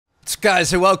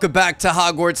Guys, and welcome back to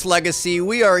Hogwarts Legacy.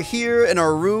 We are here in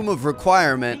our room of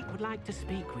requirement. I would like to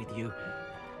speak with you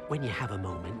when you have a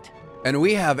moment. And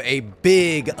we have a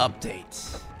big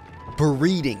update.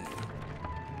 Breeding.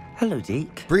 Hello,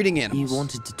 Deke. Breeding animals. You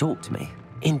wanted to talk to me?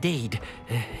 Indeed.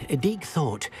 Deke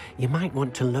thought you might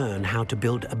want to learn how to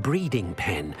build a breeding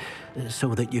pen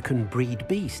so that you can breed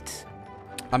beasts.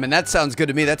 I mean, that sounds good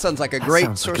to me. That sounds like a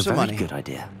great source of money. Good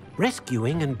idea.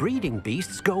 Rescuing and breeding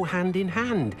beasts go hand in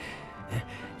hand.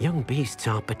 Young beasts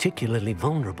are particularly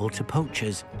vulnerable to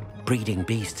poachers. Breeding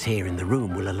beasts here in the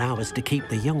room will allow us to keep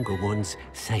the younger ones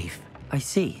safe. I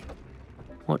see.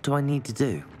 What do I need to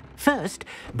do? First,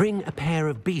 bring a pair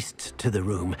of beasts to the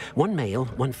room. One male,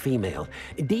 one female.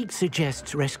 Deke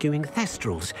suggests rescuing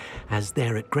thestrals, as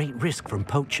they're at great risk from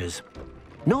poachers.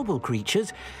 Noble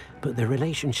creatures, but their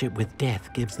relationship with death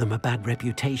gives them a bad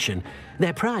reputation.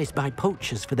 They're prized by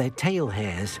poachers for their tail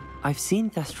hairs. I've seen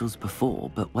thestrals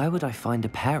before, but where would I find a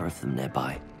pair of them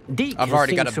nearby? Deke I've has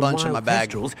already seen got a some bunch in wild my bag.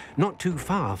 thestrals not too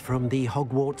far from the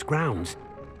Hogwarts grounds.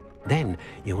 Then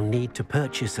you'll need to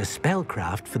purchase a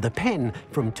spellcraft for the pen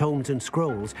from Tomes and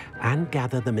Scrolls and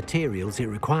gather the materials it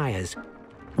requires.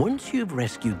 Once you've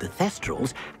rescued the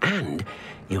thestrals and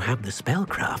you have the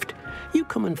spellcraft, you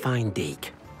come and find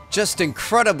Deke. Just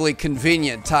incredibly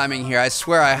convenient timing here. I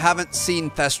swear I haven't seen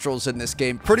thestrals in this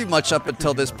game pretty much up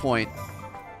until this point.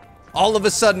 All of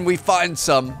a sudden we find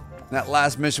some. That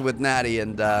last mission with Natty,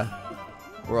 and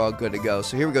we're all good to go.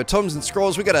 So here we go. Tomes and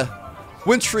Scrolls. We got a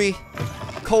wintry,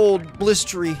 cold,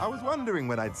 blistery I was wondering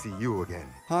when I'd see you again.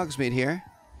 Hogsmeade here.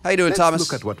 How you doing, Let's Thomas?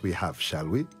 look at what we have, shall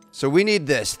we? So we need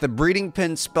this, the breeding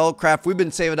pen spellcraft. We've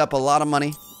been saving up a lot of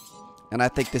money, and I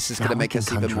think this is going to make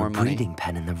us even more money. Breeding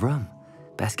pen in the room.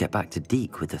 Best get back to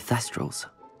Deke with the thestrals.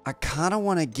 I kind of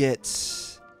want to get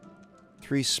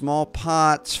 3 small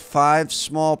pots, 5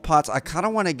 small pots. I kind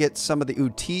of want to get some of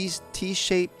the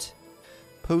T-shaped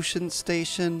potion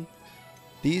station.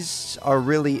 These are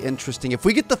really interesting. If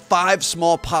we get the 5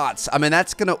 small pots, I mean,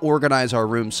 that's going to organize our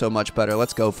room so much better.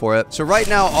 Let's go for it. So right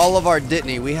now, all of our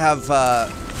Dittany, we have,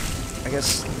 I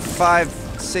guess, 5,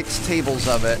 6 tables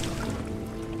of it.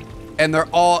 And they're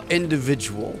all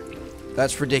individual.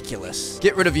 That's ridiculous.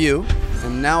 Get rid of you.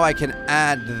 And now I can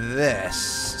add this.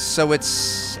 So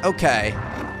it's, okay.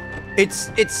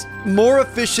 It's more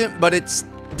efficient, but it's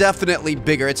definitely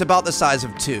bigger. It's about the size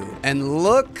of 2. And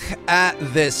look at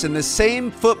this. In the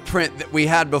same footprint that we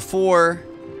had before,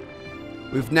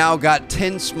 we've now got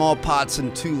 10 small pots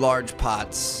and 2 large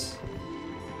pots.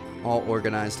 All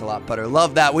organized a lot better.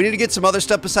 Love that. We need to get some other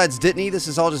stuff besides Dittany. This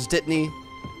is all just Dittany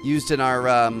used in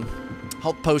our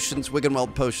health potions,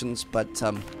 Wiggenweld potions, but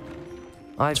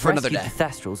I've for another rescued day. the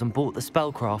thestrals and bought the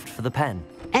spellcraft for the pen.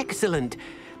 Excellent.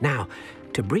 Now,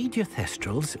 to breed your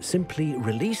thestrals, simply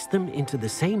release them into the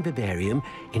same vivarium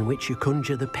in which you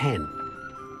conjure the pen.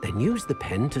 Then use the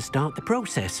pen to start the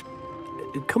process.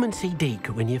 Come and see Deke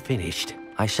when you're finished.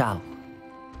 I shall.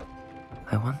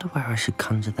 I wonder where I should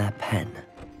conjure their pen.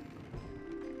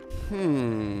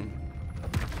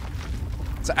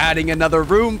 It's adding another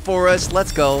room for us.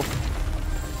 Let's go.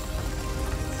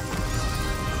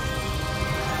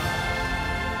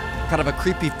 Kind of a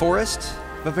creepy forest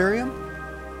vivarium.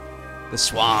 The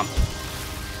swamp.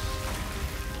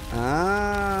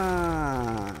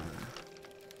 Ah.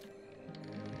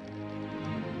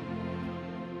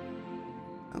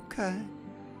 Okay.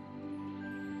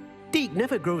 Deke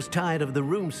never grows tired of the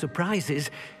room's surprises.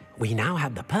 We now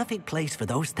have the perfect place for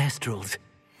those thestrals.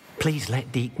 Please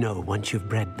let Deke know once you've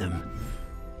bred them.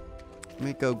 Let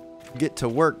me go get to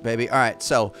work, baby. All right,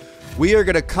 so we are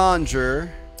going to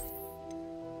conjure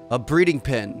a breeding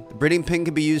pen. The breeding pen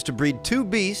can be used to breed 2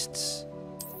 beasts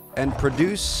and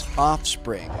produce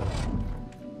offspring.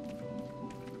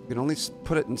 You can only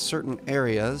put it in certain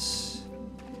areas.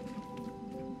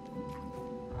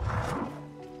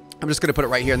 I'm just going to put it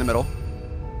right here in the middle.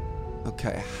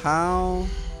 Okay, how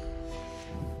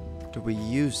do we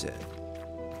use it?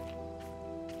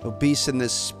 Oh, beasts in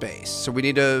this space. So we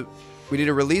need to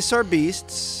release our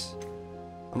beasts.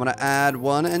 I'm going to add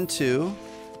 1 and 2.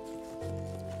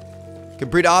 Can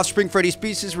breed offspring for any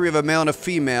species where we have a male and a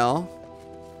female.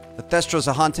 The thestral is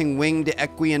a haunting winged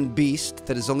equine beast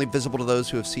that is only visible to those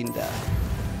who have seen death.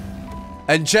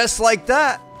 And just like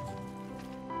that,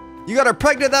 you got her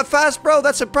pregnant that fast, bro?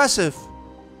 That's impressive.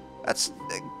 That's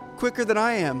quicker than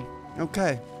I am.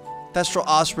 Okay. Thestral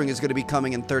offspring is going to be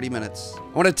coming in 30 minutes.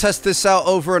 I want to test this out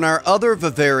over in our other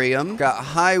vivarium. Got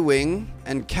Highwing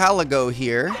and Caligo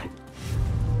here.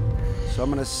 So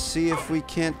I'm going to see if we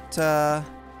can't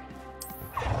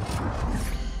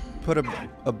put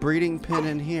a breeding pin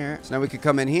in here. So now we could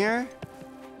come in here.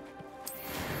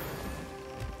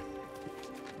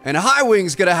 And High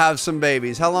Wing's gonna have some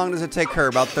babies. How long does it take her?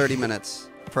 About 30 minutes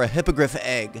for a hippogriff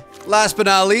egg. Last but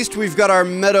not least, we've got our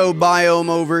meadow biome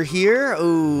over here.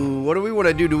 Ooh, what do we want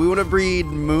to do? Do we want to breed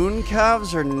moon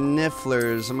calves or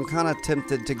nifflers? I'm kind of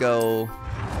tempted to go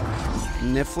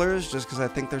nifflers just because I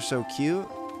think they're so cute.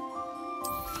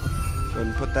 Go ahead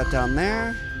and put that down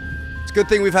there. It's a good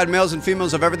thing we've had males and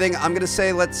females of everything. I'm gonna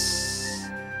say let's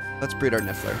breed our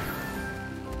niffler.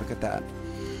 Look at that.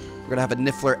 We're gonna have a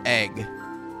niffler egg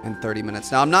in 30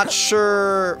 minutes. Now I'm not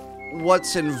sure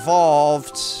what's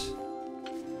involved.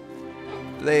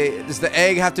 Does the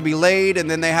egg have to be laid and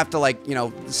then they have to, like, you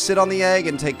know, sit on the egg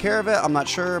and take care of it? I'm not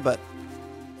sure, but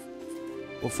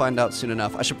we'll find out soon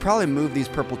enough. I should probably move these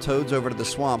purple toads over to the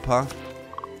swamp, huh?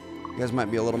 You guys might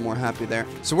be a little more happy there.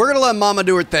 So we're gonna let Mama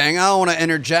do her thing. I don't want to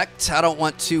interject. I don't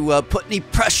want to put any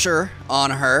pressure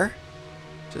on her.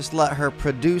 Just let her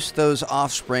produce those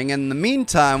offspring. In the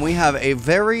meantime, we have a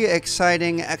very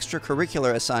exciting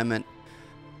extracurricular assignment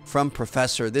from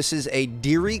Professor. This is a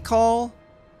deery call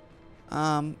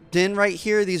den right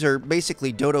here. These are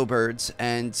basically dodo birds.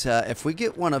 And if we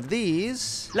get one of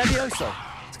these, Levioso.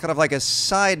 it's kind of like a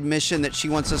side mission that she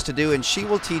wants us to do. And she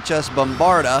will teach us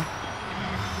Bombarda,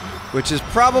 which is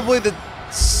probably the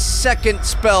second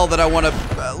spell that I want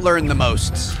to learn the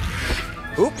most.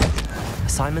 Oop.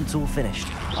 Assignment's all finished.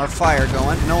 Our fire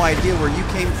going. No idea where you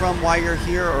came from, why you're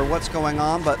here, or what's going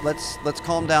on, but let's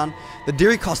calm down. The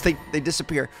deery calls, they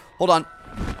disappear. Hold on.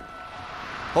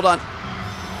 Hold on.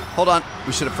 Hold on.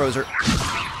 We should have froze her.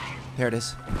 There it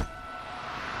is.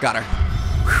 Got her.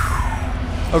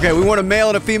 Whew. Okay, we want a male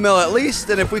and a female at least,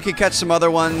 and if we could catch some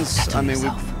other ones, I mean,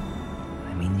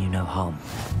 I mean you no harm.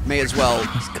 May as well.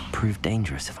 This could prove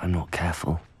dangerous if I'm not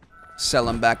careful. Sell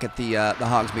them back at the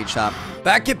Hogsmeade shop.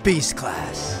 Back at Beast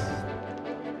Class.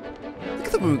 Look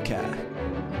at the moon cat.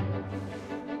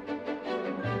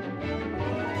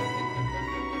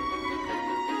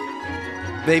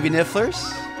 Baby nifflers.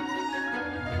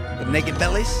 The naked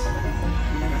bellies.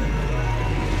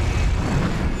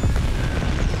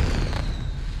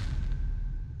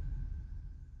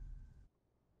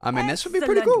 I mean, this would be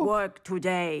pretty cool. Excellent work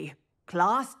today.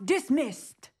 Class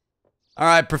dismissed. All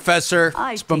right, Professor.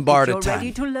 It's Bombarda time.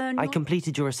 Ready to learn I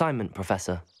completed your assignment,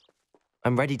 Professor.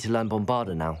 I'm ready to learn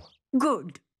Bombarda now.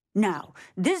 Good. Now,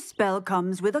 this spell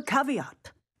comes with a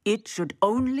caveat. It should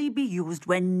only be used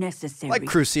when necessary. Like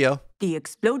Crucio. The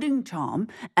exploding charm,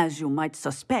 as you might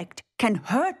suspect, can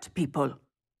hurt people.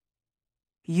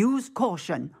 Use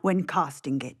caution when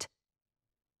casting it.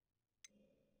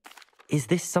 Is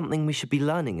this something we should be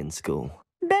learning in school?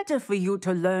 Better for you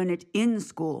to learn it in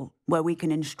school, where we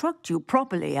can instruct you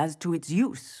properly as to its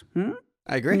use.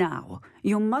 I agree. Now,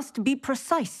 you must be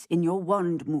precise in your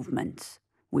wand movements.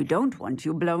 We don't want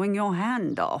you blowing your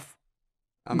hand off.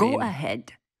 Go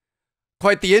ahead.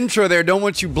 Quite the intro there. Don't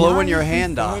want you blowing your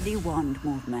hand off. Steady wand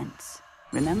movements.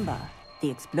 Remember,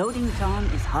 the exploding charm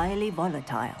is highly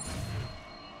volatile.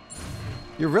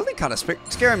 You're really kind of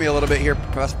scaring me a little bit here,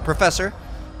 Professor.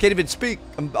 Can't even speak.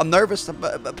 I'm nervous.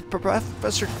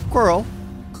 Professor Quirrell.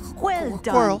 Well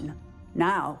done.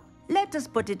 Now, let us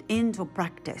put it into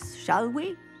practice, shall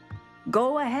we?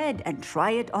 Go ahead and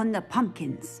try it on the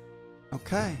pumpkins.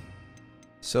 Okay.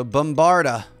 So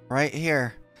Bombarda, right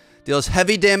here. Deals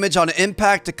heavy damage on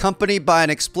impact accompanied by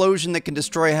an explosion that can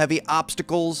destroy heavy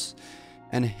obstacles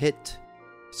and hit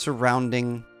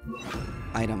surrounding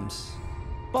items.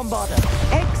 Bombarda!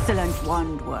 Excellent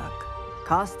wand work.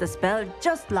 Cast the spell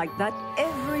just like that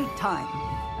every time.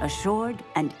 Assured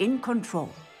and in control.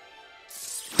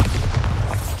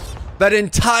 That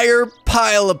entire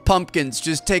pile of pumpkins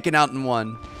just taken out in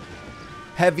one.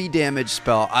 Heavy damage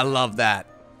spell. I love that.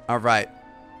 All right.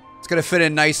 It's going to fit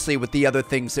in nicely with the other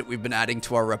things that we've been adding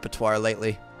to our repertoire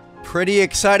lately. Pretty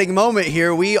exciting moment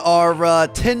here. We are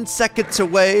 10 seconds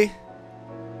away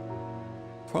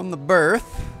from the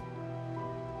birth.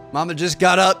 Mama just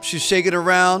got up. She's shaking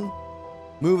around.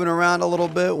 Moving around a little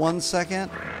bit. 1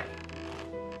 second.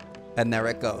 And there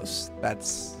it goes.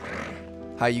 That's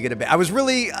how you get a baby. I was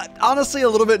really, honestly, a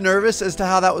little bit nervous as to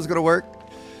how that was going to work.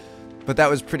 But that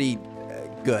was pretty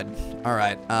good. All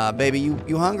right. Baby,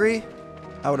 you hungry?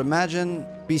 I would imagine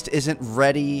Beast isn't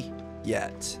ready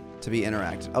yet to be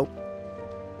interacted. Oh.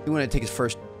 We want to take his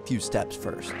first few steps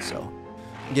first. So,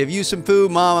 give you some food.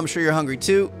 Mom, I'm sure you're hungry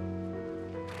too.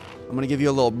 I'm going to give you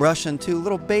a little brushing too.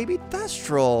 Little baby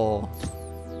Thestral.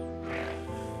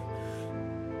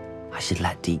 I should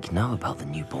let Deke know about the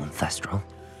newborn Thestral.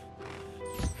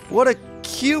 What a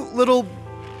cute little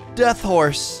death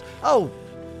horse. Oh,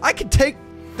 I could take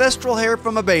Thestral hair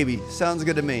from a baby. Sounds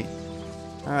good to me.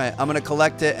 All right, I'm going to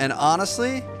collect it. And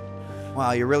honestly,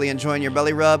 wow, you're really enjoying your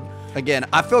belly rub. Again,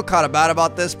 I feel kind of bad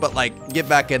about this, but like, get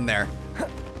back in there.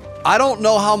 I don't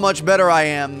know how much better I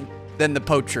am than the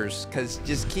poachers, because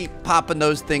just keep popping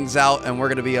those things out, and we're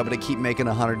going to be able to keep making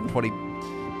 120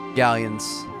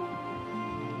 galleons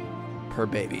per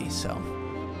baby, so.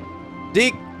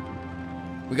 Deke,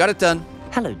 we got it done.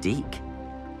 Hello, Deke.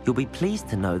 You'll be pleased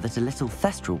to know that a little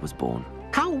Thestral was born.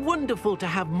 How wonderful to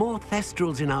have more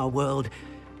Thestrals in our world.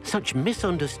 Such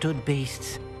misunderstood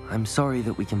beasts. I'm sorry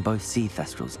that we can both see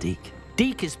Thestrals, Deke.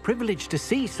 Deke is privileged to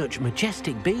see such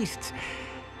majestic beasts,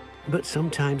 but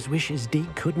sometimes wishes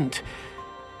Deke couldn't.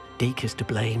 Deke is to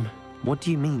blame. What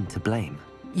do you mean, to blame?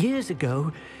 Years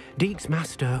ago, Deke's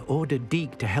master ordered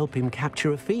Deke to help him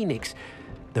capture a phoenix,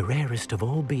 the rarest of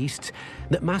all beasts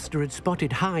that master had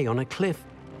spotted high on a cliff.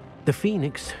 The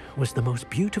phoenix was the most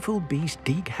beautiful beast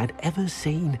Deke had ever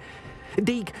seen.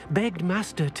 Deke begged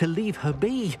master to leave her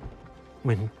be.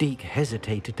 When Deke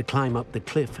hesitated to climb up the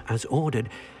cliff as ordered,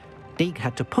 Deke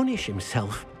had to punish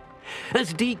himself.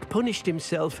 As Deke punished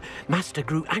himself, master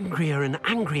grew angrier and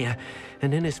angrier,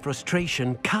 and in his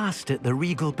frustration cast at the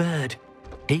regal bird.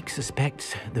 Deke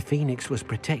suspects the phoenix was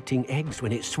protecting eggs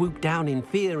when it swooped down in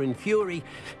fear and fury.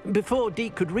 Before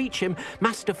Deke could reach him,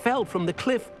 master fell from the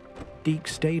cliff. Deke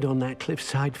stayed on that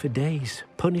cliffside for days,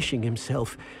 punishing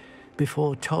himself,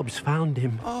 before Tobbs found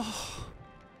him. Oh.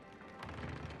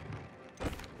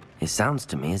 It sounds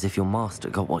to me as if your master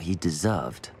got what he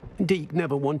deserved. Deke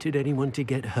never wanted anyone to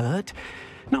get hurt.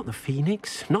 Not the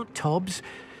phoenix, not Tobbs,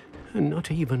 and not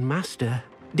even master.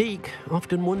 Deke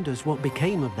often wonders what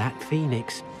became of that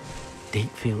phoenix.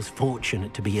 Deke feels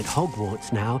fortunate to be at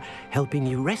Hogwarts now, helping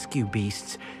you rescue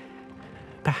beasts.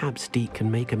 Perhaps Deke can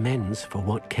make amends for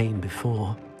what came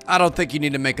before. I don't think you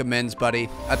need to make amends, buddy.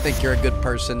 I think you're a good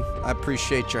person. I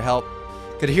appreciate your help.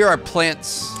 Could hear our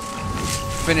plants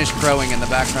finish growing in the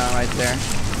background right there.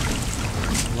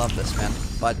 Love this, man.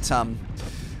 But,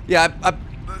 yeah, I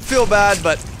feel bad,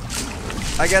 but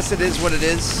I guess it is what it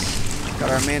is.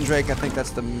 Got our mandrake. I think that's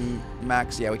the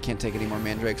max. Yeah, we can't take any more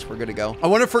mandrakes. We're good to go. I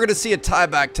wonder if we're going to see a tie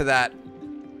back to that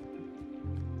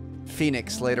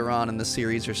phoenix later on in the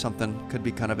series or something. Could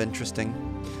be kind of interesting.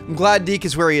 I'm glad Deke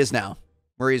is where he is now,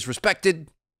 where he's respected,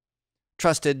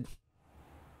 trusted,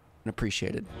 and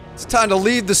appreciated. It's time to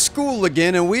leave the school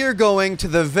again, and we are going to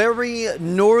the very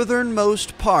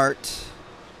northernmost part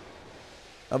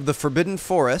of the Forbidden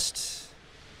Forest.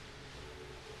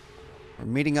 We're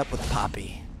meeting up with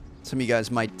Poppy. Some of you guys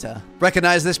might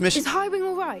recognize this mission. Is Highwing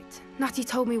all right? Natty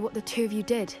told me what the two of you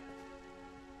did.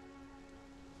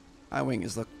 Highwing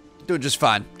is doing just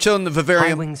fine. Chilling in the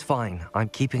vivarium. Highwing's fine. I'm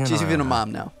keeping an eye She's on even a her.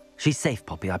 mom now. She's safe,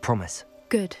 Poppy, I promise.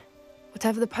 Good.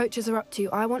 Whatever the poachers are up to,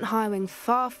 I want Highwing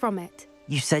far from it.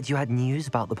 You said you had news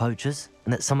about the poachers,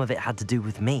 and that some of it had to do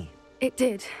with me. It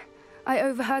did. I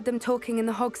overheard them talking in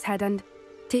the Hogshead, and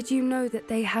did you know that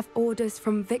they have orders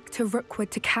from Victor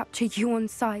Rookwood to capture you on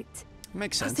sight?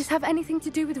 Makes Does sense. this have anything to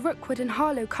do with Rookwood and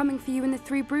Harlow coming for you in the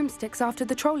Three Broomsticks after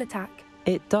the troll attack?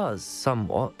 It does,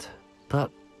 somewhat.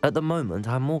 But at the moment,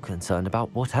 I'm more concerned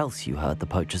about what else you heard the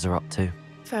poachers are up to.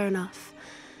 Fair enough.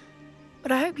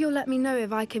 But I hope you'll let me know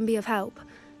if I can be of help,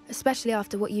 especially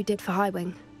after what you did for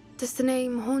Highwing. Does the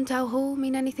name Hauntel Hall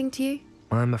mean anything to you?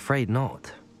 I'm afraid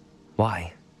not.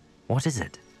 Why? What is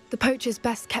it? The poacher's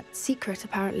best kept secret,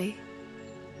 apparently.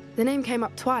 The name came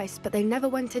up twice, but they never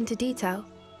went into detail.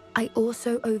 I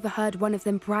also overheard one of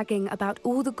them bragging about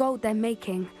all the gold they're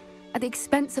making, at the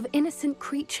expense of innocent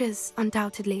creatures,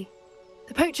 undoubtedly.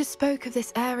 The poacher spoke of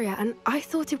this area, and I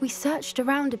thought if we searched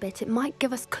around a bit, it might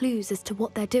give us clues as to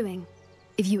what they're doing.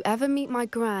 If you ever meet my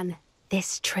gran,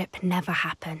 this trip never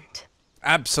happened.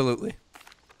 Absolutely.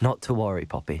 Not to worry,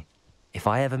 Poppy. If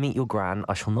I ever meet your gran,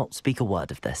 I shall not speak a word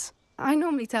of this. I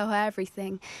normally tell her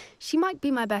everything. She might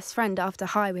be my best friend after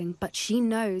Highwing, but she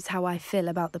knows how I feel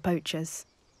about the poachers.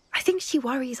 I think she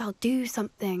worries I'll do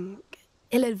something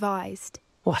ill-advised.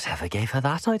 Whatever gave her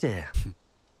that idea?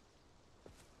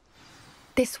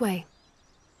 This way.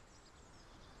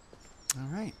 All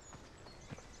right.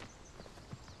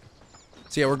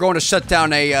 So yeah, we're going to shut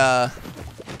down a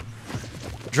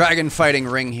dragon fighting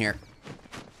ring here.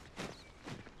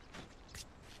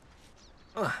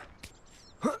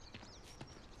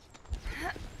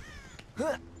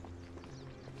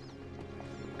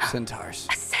 Centaurs.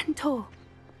 A centaur.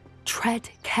 Tread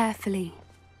carefully.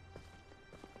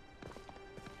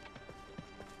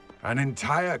 An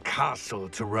entire castle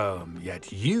to roam,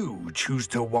 yet you choose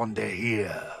to wander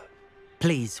here.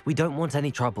 Please, we don't want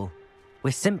any trouble.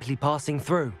 We're simply passing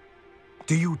through.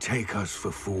 Do you take us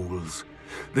for fools?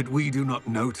 That we do not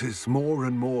notice more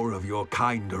and more of your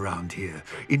kind around here,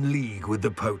 in league with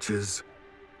the poachers?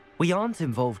 We aren't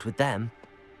involved with them.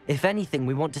 If anything,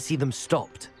 we want to see them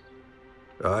stopped.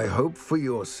 I hope for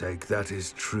your sake that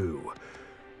is true.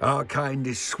 Our kind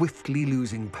is swiftly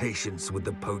losing patience with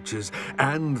the poachers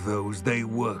and those they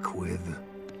work with.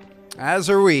 As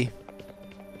are we.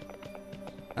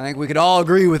 I think we could all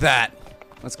agree with that.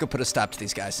 Let's go put a stop to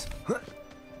these guys.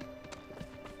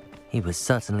 He was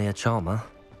certainly a charmer.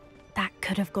 That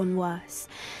could have gone worse.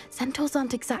 Centaurs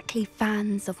aren't exactly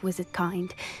fans of wizard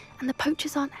kind, and the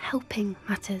poachers aren't helping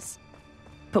matters.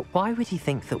 But why would he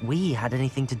think that we had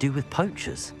anything to do with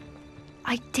poachers?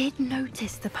 I did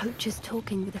notice the poachers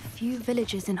talking with a few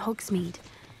villagers in Hogsmeade.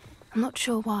 I'm not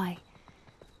sure why.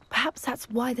 Perhaps that's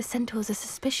why the centaurs are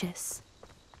suspicious.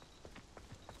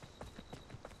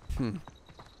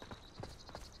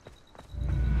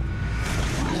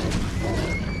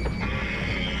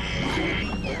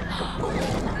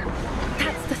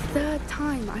 That's the third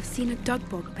time I've seen a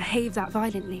dugbog behave that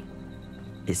violently.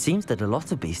 It seems that a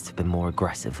lot of beasts have been more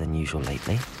aggressive than usual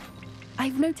lately.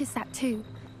 I've noticed that too.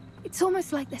 It's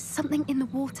almost like there's something in the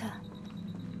water.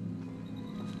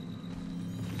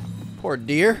 Poor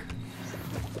deer.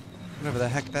 Whatever the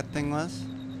heck that thing was.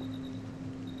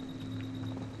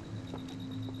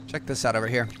 Check this out over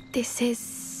here. This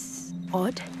is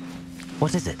odd.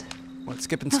 What is it? What,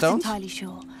 skipping Not stones? entirely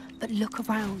sure, but look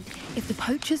around. If the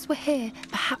poachers were here,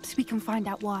 perhaps we can find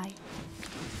out why.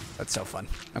 That's so fun.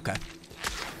 Okay.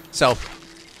 So,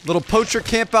 little poacher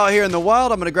camp out here in the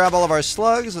wild. I'm going to grab all of our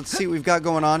slugs. Let's see what we've got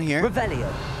going on here.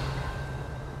 Revelio.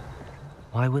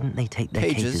 Why wouldn't they take their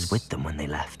Cages. cages with them when they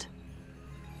left?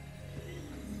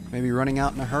 Maybe running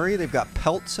out in a hurry. They've got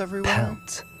pelts everywhere.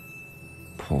 Pelts.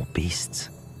 Poor beasts.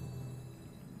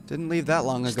 Didn't leave that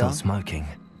long ago. Still smoking.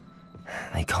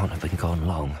 They can't have been gone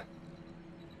long.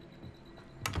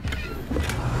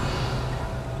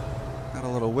 Got a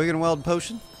little Wiggenweld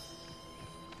potion.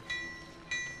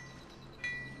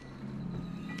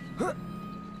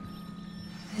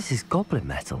 This is goblin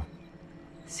metal.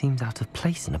 Seems out of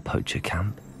place in a poacher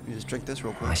camp. You just drink this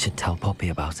real quick. I should tell Poppy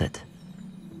about it.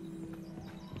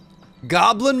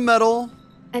 Goblin metal.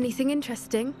 Anything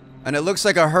interesting? And it looks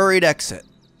like a hurried exit.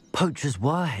 Poachers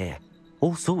were here.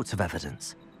 All sorts of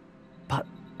evidence. But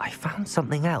I found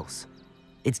something else.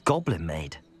 It's goblin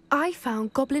made. I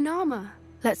found goblin armor.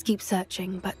 Let's keep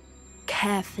searching, but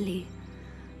carefully.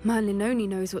 Merlin only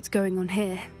knows what's going on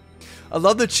here. I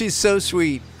love that she's so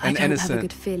sweet and I don't innocent. have a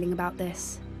good feeling about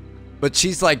this. But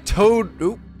she's like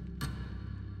Oop.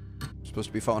 Supposed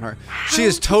to be following her. She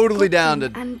is totally down to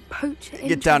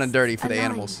get down and dirty for the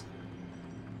animals.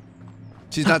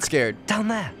 She's not scared. Down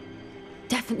there.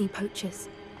 Definitely poachers.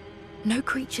 No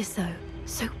creatures though.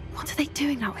 So what are they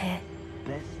doing out here?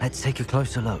 Let's take a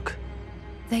closer look.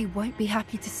 They won't be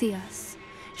happy to see us.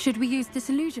 Should we use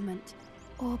disillusionment?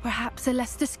 Or perhaps a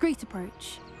less discreet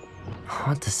approach?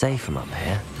 Hard to say from up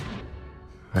here.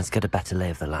 Let's get a better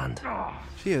lay of the land.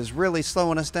 She is really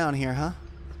slowing us down here, huh?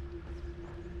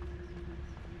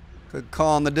 Good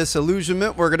call on the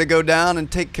disillusionment. We're going to go down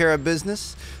and take care of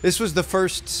business. This was the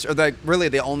first, or really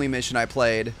the only mission I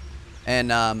played. And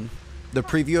the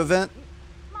preview event,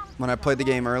 when I played the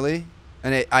game early.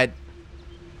 And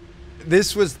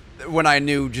this was when I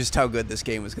knew just how good this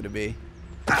game was going to be.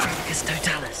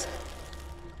 Totalis.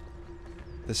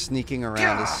 The sneaking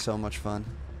around is so much fun.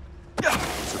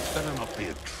 This had better not be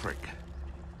a trick.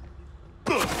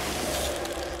 Ooh.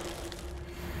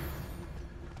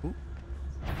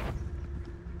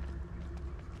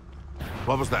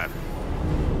 What was that?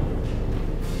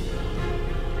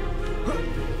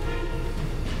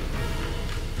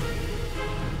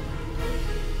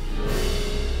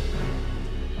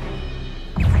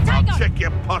 I'll check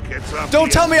your pockets up.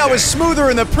 Don't tell me I was smoother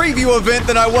in the preview event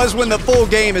than I was when the full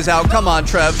game is out. Come on,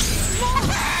 Trev.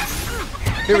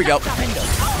 Here we go.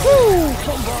 Woo!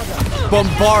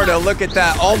 Bombarda, look at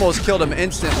that. Almost killed him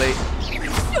instantly.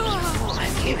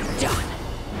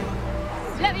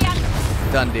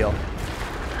 Done deal.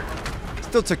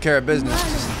 Still took care of business.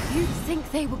 Merlin, you'd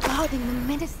think they were guarding the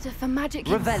Minister for Magic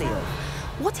himself. Revelio.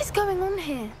 What is going on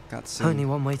here? Got seen. Only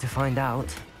one way to find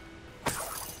out.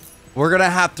 We're gonna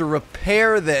have to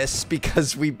repair this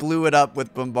because we blew it up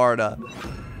with Bombarda.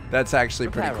 That's actually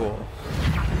pretty cool.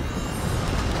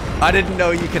 I didn't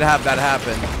know you could have that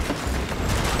happen.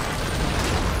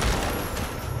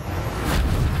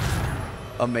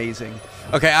 Amazing.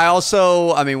 Okay,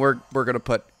 I mean, we're gonna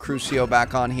put Crucio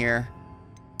back on here.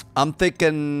 I'm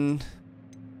thinking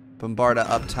Bombarda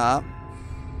up top.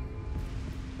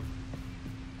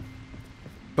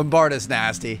 Bombarda's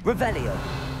nasty. Revelio.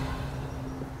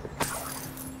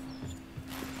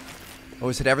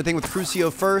 Always hit everything with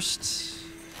Crucio first.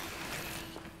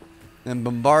 Then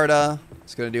Bombarda.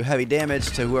 It's going to do heavy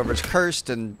damage to whoever's cursed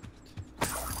and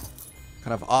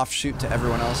kind of offshoot to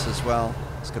everyone else as well.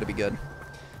 It's going to be good.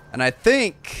 And I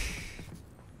think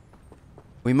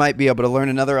we might be able to learn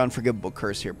another unforgivable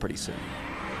curse here pretty soon.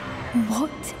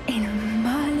 What in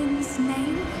Merlin's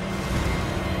name?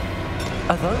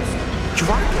 Are those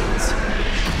dragons?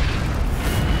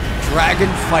 Dragon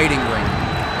fighting ring.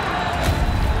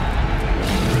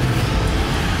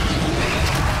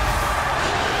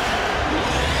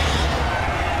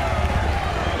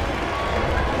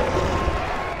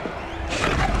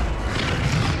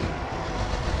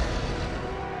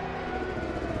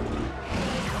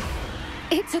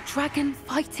 It's a dragon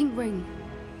fighting ring.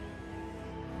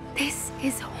 This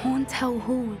is Hauntel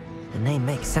Hall. The name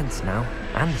makes sense now,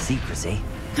 and the secrecy.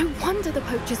 No wonder the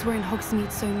poachers were in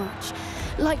Hogsmeade so much.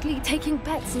 Likely taking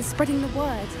bets and spreading the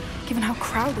word. Given how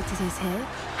crowded it is here,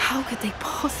 how could they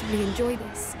possibly enjoy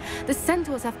this? The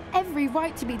centaurs have every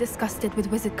right to be disgusted with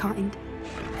wizard kind.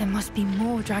 There must be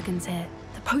more dragons here.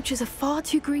 The poachers are far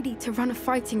too greedy to run a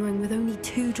fighting ring with only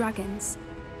 2 dragons.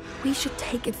 We should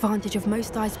take advantage of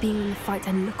most eyes being in the fight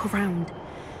and look around.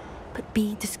 But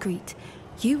be discreet.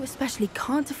 You especially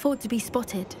can't afford to be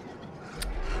spotted.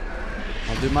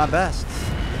 I'll do my best.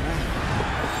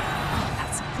 Oh,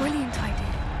 that's a brilliant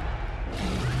idea.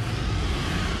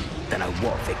 Don't know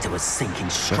what Victor was thinking,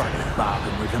 striking a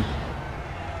bargain with them.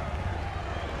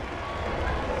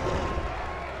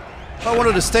 I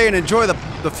wanted to stay and enjoy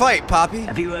the fight, Poppy.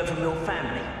 Have you heard from your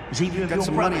family? Has either of Got your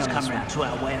some money brothers on this come one. round to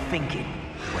our way of thinking?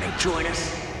 Will they join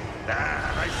us? They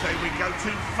say we go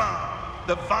too far.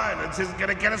 The violence isn't going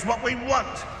to get us what we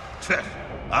want.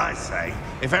 I say,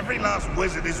 if every last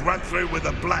wizard is run through with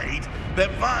a blade, then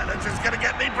violence is going to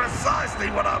get me precisely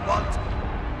what I want.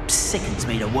 Sickens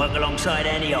me to work alongside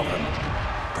any of them.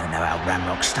 Don't know how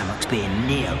Ramrock's stomach's being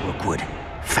near Rookwood.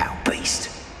 Foul beast.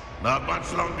 Not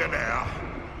much longer now.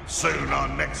 Soon our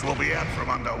necks will be out from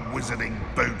under wizarding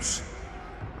boots.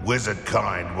 Wizard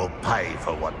kind will pay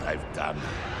for what they've done.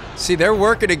 See, they're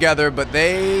working together, but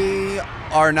they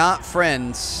are not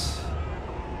friends.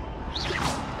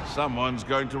 Someone's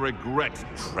going to regret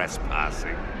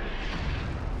trespassing.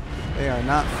 They are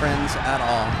not friends at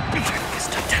all.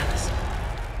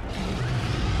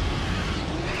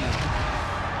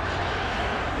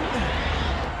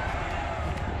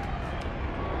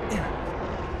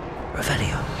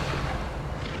 Revelio.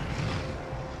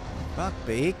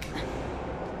 Buckbeak.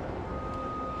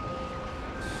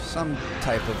 Some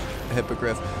type of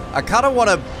hippogriff. I kind of want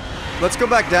to... Let's go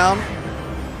back down.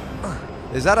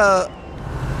 Is that a...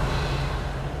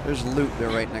 There's loot there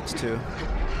right next to.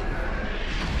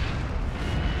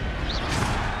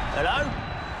 Hello?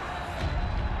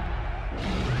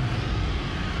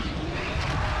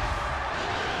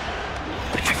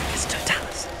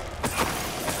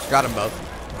 Got them both.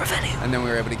 Revelio. And then we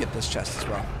were able to get this chest as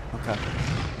well. Okay.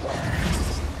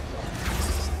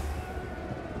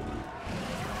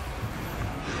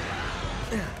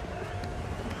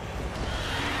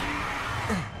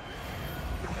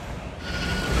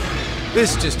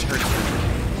 This just hurts me.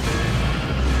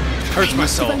 Hurts my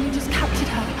soul. When you just captured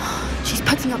her, she's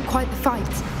putting up quite the fight.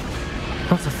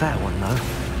 Not a fair one, though.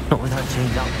 Not with her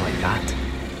chained up like that.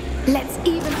 Let's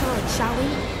even her up, shall we?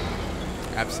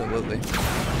 Absolutely.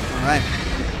 All right.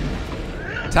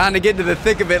 Time to get into the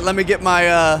thick of it. Let me get my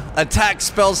attack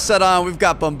spells set on. We've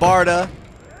got Bombarda.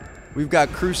 We've got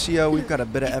Crucio. We've got a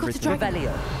bit of everything.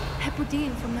 Revelio.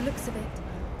 Hebridean from the looks of it.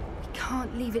 We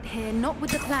can't leave it here, not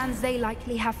with the plans they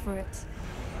likely have for it.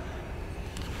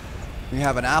 We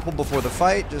have an apple before the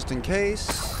fight, just in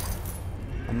case.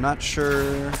 I'm not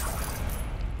sure.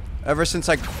 Ever since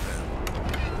I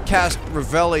cast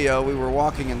Revelio, we were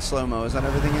walking in slow-mo. Is that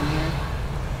everything in here?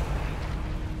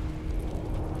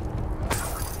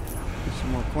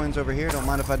 Some more coins over here. Don't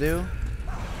mind if I do.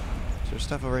 Is there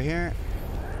stuff over here?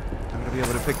 I'm going to be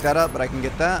able to pick that up, but I can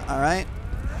get that. All right.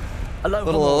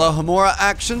 Little Alohomora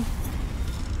action.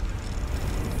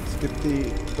 Let's get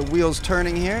the wheels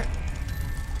turning here.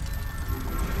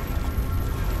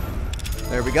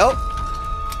 There we go.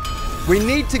 We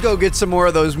need to go get some more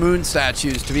of those moon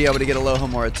statues to be able to get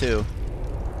Alohomora 2.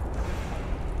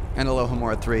 And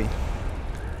Alohomora 3.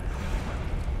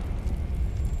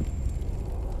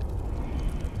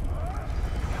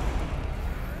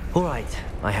 All right,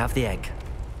 I have the egg.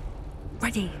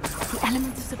 Ready. The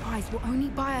element of surprise will only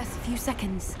buy us a few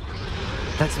seconds.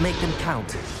 Let's make them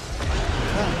count.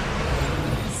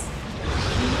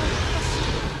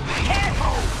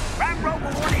 Careful! Ramrock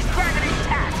will want his dragon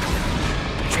intact!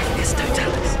 This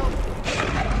totalis.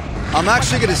 I'm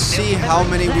actually going to see how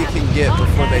many we can get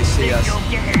before they see us.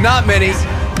 Not many.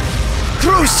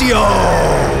 Crucio!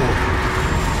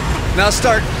 Now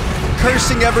start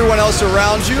cursing everyone else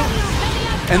around you.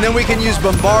 And then we can use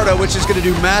Bombarda, which is going to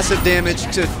do massive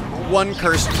damage to one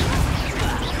curse.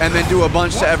 And then do a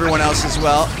bunch to everyone else as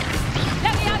well.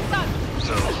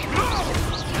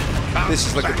 This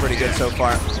is looking pretty good so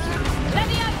far.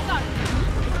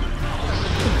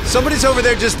 Somebody's over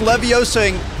there just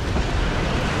Leviosaing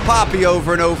Poppy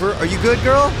over and over. Are you good,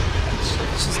 girl?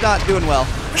 She's not doing well.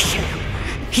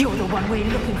 You're the one we're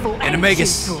looking for.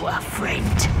 Animagus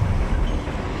friend.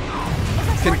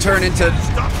 Can turn into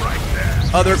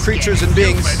other creatures and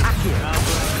beings.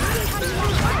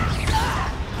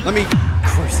 Let me...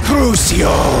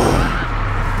 Crucio!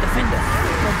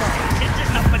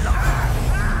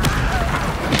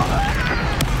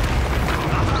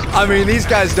 I mean, these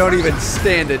guys don't even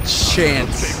stand a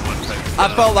chance.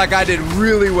 I felt like I did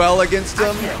really well against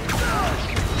them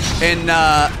in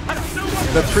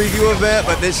the preview event,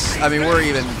 but this, I mean, we're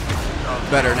even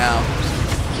better now.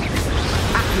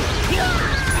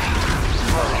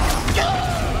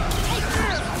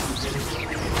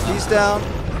 He's down.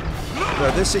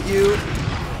 Throw this at you.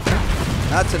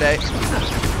 Not today.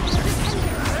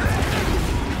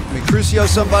 Let me Crucio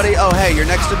somebody. Oh, hey, you're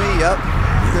next to me. Yep.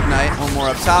 Good night. One more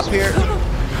up top here.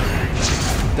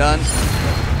 Done.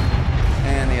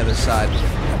 And the other side.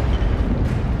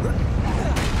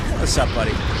 What's up,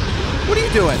 buddy? What are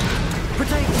you doing?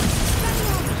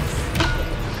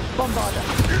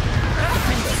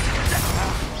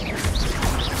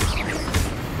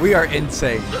 We are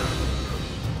insane.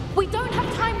 We don't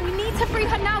have time. We need to free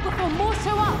her now before more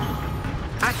show up.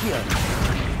 Accio.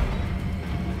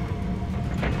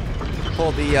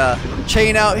 Pull the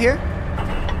chain out here.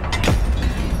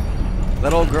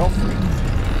 That old girl free.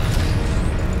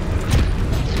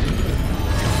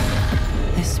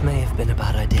 This may have been a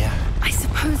bad idea. I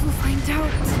suppose we'll find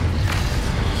out.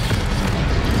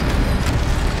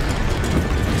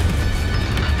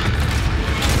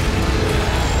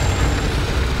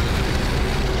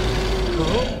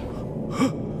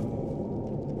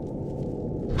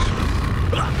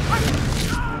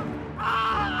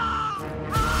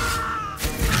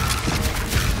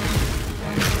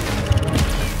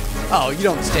 Oh, you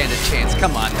don't stand a chance.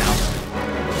 Come on now.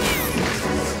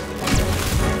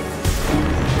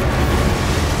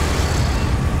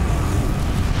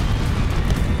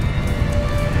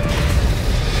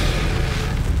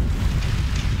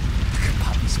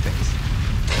 Poppy's face.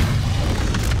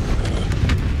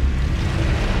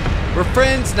 We're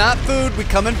friends, not food. We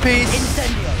come in peace.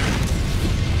 Incendio.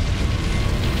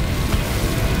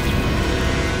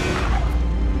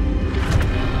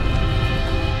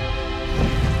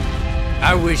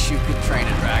 I wish you could train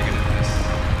a dragon in this.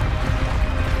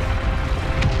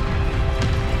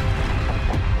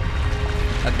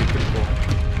 That'd be pretty cool.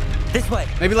 This way.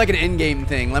 Maybe like an in-game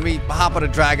thing. Let me hop on a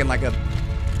dragon like a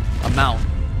mount.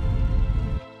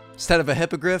 Instead of a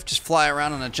hippogriff, just fly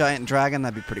around on a giant dragon.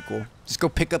 That'd be pretty cool. Just go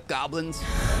pick up goblins.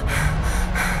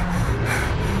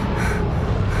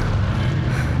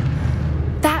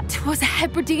 That was a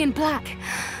Hebridean black.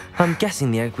 I'm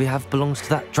guessing the egg we have belongs to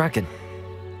that dragon.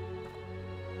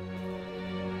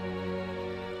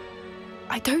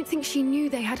 I don't think she knew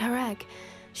they had her egg.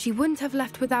 She wouldn't have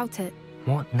left without it.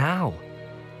 What now?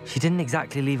 She didn't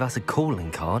exactly leave us a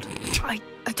calling card. I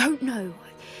don't know.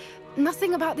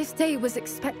 Nothing about this day was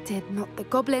expected. Not the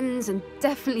goblins, and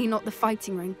definitely not the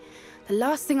fighting ring. The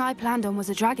last thing I planned on was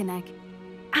a dragon egg.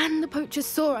 And the poachers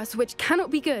saw us, which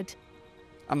cannot be good.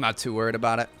 I'm not too worried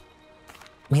about it.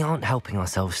 We aren't helping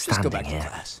ourselves Just go standing back to here.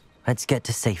 class. Let's get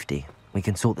to safety. We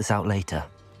can sort this out later.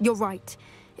 You're right.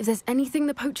 If there's anything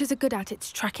the poachers are good at,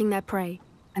 it's tracking their prey.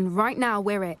 And right now,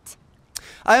 we're it.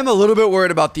 I am a little bit worried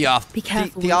about Be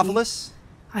careful, Theophilus.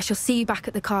 I shall see you back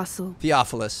at the castle.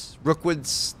 Theophilus.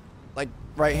 Rookwood's, like,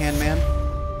 right-hand man.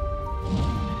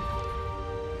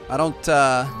 I don't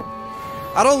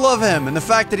love him. And the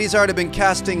fact that he's already been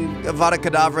casting Avada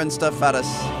Kedavra and stuff at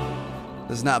us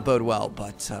does not bode well.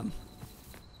 But,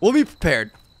 we'll be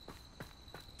prepared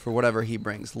for whatever he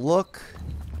brings. Look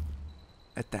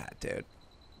at that, dude.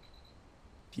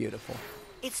 Beautiful.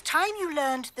 It's time you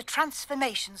learned the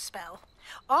transformation spell.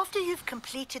 After you've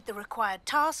completed the required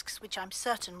tasks, which I'm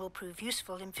certain will prove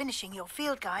useful in finishing your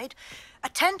field guide,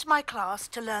 attend my class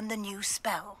to learn the new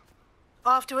spell.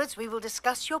 Afterwards, we will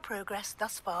discuss your progress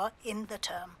thus far in the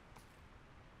term.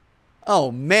 Oh,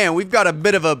 man, we've got a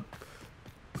bit of a...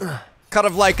 kind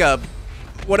of like a...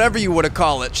 whatever you want to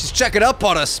call it. She's checking up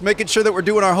on us, making sure that we're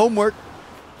doing our homework.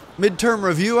 Midterm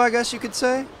review, I guess you could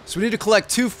say. So we need to collect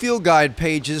 2 field guide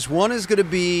pages. One is going to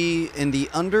be in the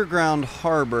underground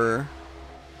harbor.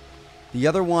 The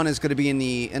other one is going to be in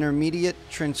the intermediate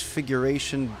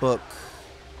transfiguration book.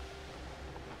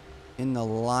 in the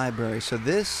library. So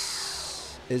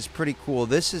this is pretty cool.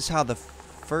 This is how the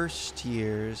first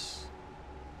years...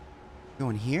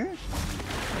 Going here?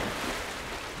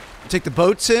 Take the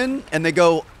boats in, and they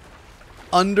go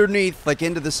underneath, like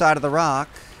into the side of the rock.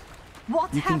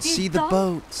 What you can see the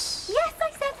boats. Yes, I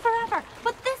said forever,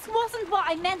 but this wasn't what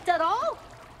I meant at all.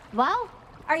 Well,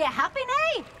 are you happy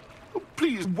now? Oh,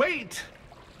 please wait.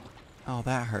 Oh,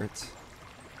 that hurts.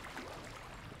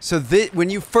 So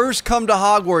when you first come to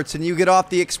Hogwarts and you get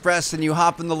off the express and you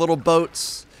hop in the little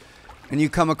boats and you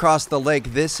come across the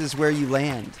lake, this is where you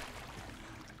land.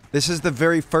 This is the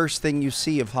very first thing you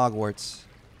see of Hogwarts.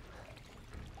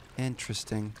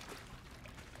 Interesting.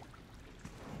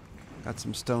 Got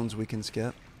some stones we can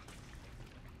skip.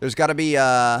 There's got to be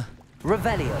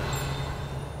Revelio.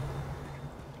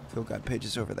 Field guide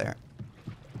pages over there.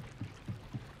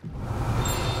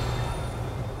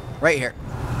 Right here.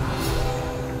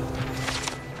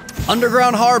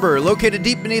 Underground Harbor, located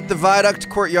deep beneath the viaduct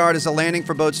courtyard, is a landing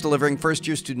for boats delivering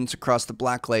first-year students across the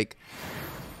Black Lake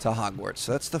to Hogwarts.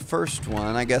 So that's the first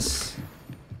one. I guess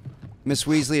Miss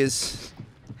Weasley is...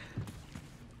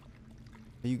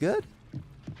 Are you good?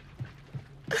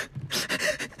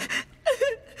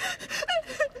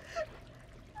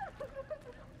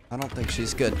 I don't think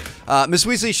she's good. Miss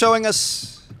Weasley showing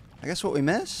us, I guess, what we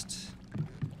missed.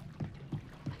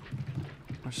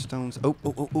 More stones. Oh,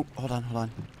 hold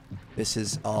on. This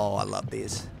is, oh, I love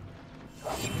these.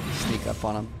 Sneak up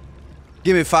on them.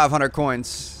 Give me 500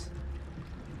 coins.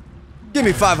 Give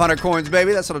me 500 coins,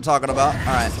 baby. That's what I'm talking about.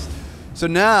 All right. So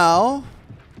now...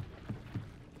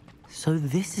 So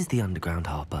this is the underground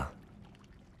harbor.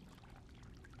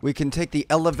 We can take the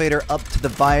elevator up to the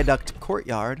viaduct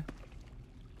courtyard.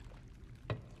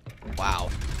 Wow.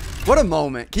 What a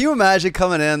moment. Can you imagine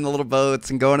coming in the little boats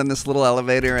and going in this little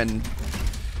elevator and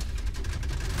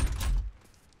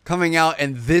coming out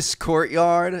in this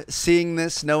courtyard, seeing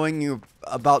this, knowing you're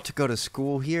about to go to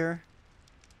school here?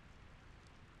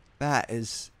 That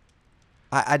is...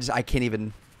 I can't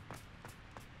even...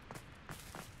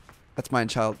 That's my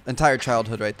entire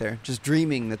childhood right there. Just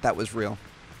dreaming that that was real.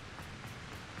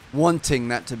 Wanting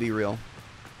that to be real.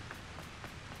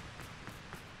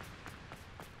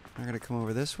 I gotta come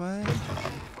over this way.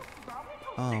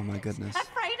 Oh my goodness.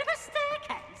 Afraid of a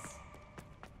staircase?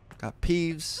 Got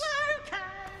Peeves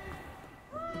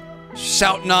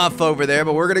shouting off over there,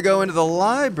 but we're gonna go into the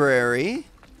library.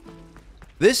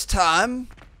 This time,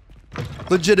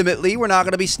 legitimately, we're not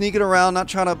gonna be sneaking around, not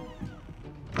trying to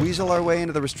weasel our way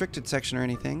into the restricted section or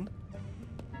anything.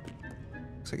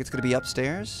 Looks like it's gonna be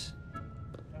upstairs.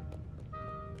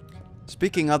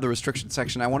 Speaking of the restricted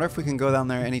section, I wonder if we can go down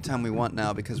there anytime we want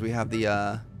now because we have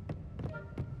the,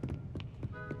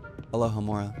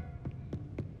 Alohomora.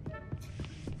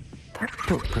 That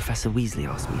book Professor Weasley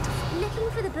asked me to... Looking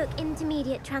for the book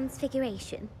Intermediate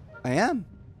Transfiguration? I am.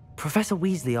 Professor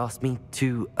Weasley asked me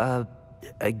to,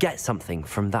 get something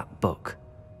from that book.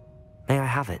 May I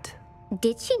have it?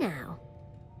 Did she now?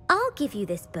 I'll give you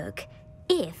this book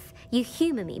if you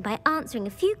humor me by answering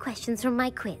a few questions from my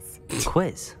quiz.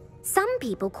 Quiz? Some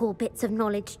people call bits of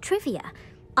knowledge trivia.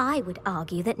 I would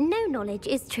argue that no knowledge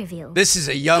is trivial. This is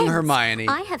a young Hence, Hermione.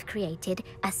 I have created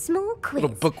a small quiz.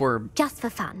 Little bookworm. Just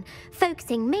for fun,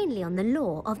 focusing mainly on the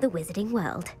lore of the wizarding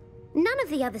world. None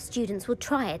of the other students will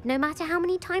try it, no matter how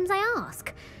many times I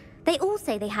ask. They all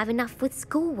say they have enough with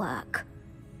schoolwork.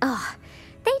 Ugh,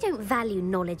 they don't value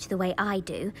knowledge the way I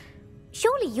do.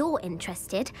 Surely you're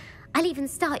interested. I'll even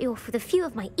start you off with a few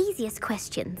of my easiest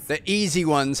questions. The easy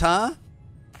ones, huh?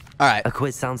 All right. A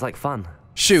quiz sounds like fun.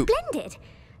 Shoot. Splendid.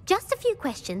 Just a few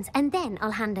questions, and then I'll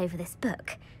hand over this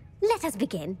book. Let us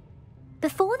begin.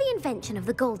 Before the invention of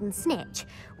the golden snitch,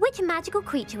 which magical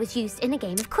creature was used in a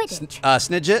game of Quidditch?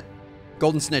 Snidget?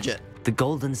 Golden Snidget. The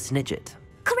golden snidget.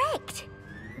 Correct.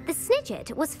 The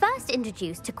Snidget was first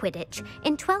introduced to Quidditch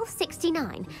in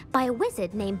 1269 by a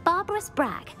wizard named Barbarous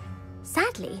Bragg.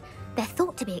 Sadly, they're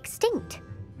thought to be extinct.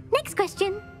 Next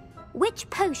question. Which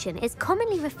potion is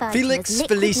commonly referred Felix to as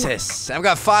liquid Felicis. I've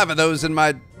got 5 of those in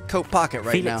my coat pocket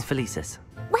right now. Felix Felicis.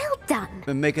 Well done.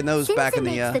 Been making those Since back it in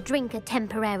the... makes the drinker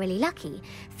temporarily lucky,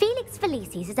 Felix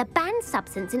Felicis is a banned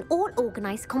substance in all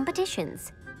organized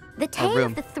competitions. The tale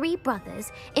of the 3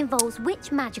 brothers involves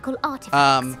which magical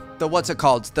artifacts? The what's it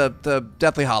called? The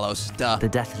Deathly Hallows. Duh. The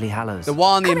Deathly Hallows. The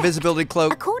wand, the Correct. invisibility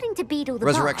cloak. According to Beedle the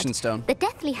Resurrection Bard, Stone. The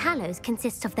Deathly Hallows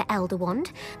consists of the Elder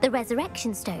Wand, the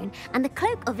Resurrection Stone, and the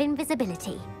Cloak of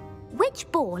Invisibility. Which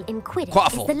ball in Quidditch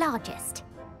Quaffle. is the largest?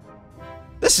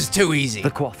 This is too easy. The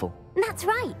quaffle. That's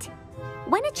right.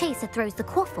 When a chaser throws the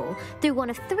quaffle through one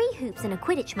of 3 hoops in a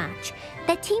Quidditch match,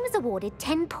 their team is awarded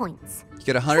 10 points. You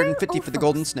get 150 for the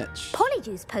golden snitch.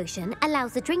 Polyjuice potion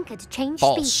allows the drinker to change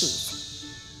False.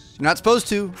 species. You're not supposed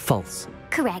to. False.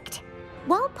 Correct.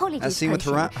 While Polyjuice As seen with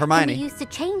potion Hermione. can be used to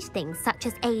change things such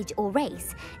as age or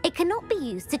race, it cannot be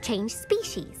used to change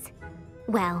species.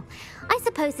 Well, I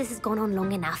suppose this has gone on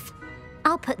long enough.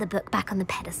 I'll put the book back on the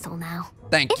pedestal now.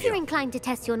 Thank If you. you're inclined to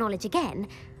test your knowledge again,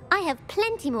 I have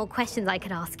plenty more questions I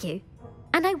could ask you.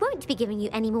 And I won't be giving you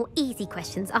any more easy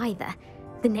questions either.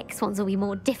 The next ones will be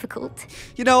more difficult.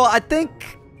 You know, I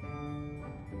think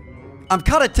I'm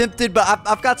kind of tempted, but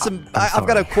I've got some. I've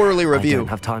got a quarterly I review. don't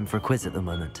have time for a quiz at the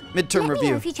moment. Midterm Let me know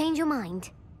review. if you change your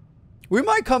mind. We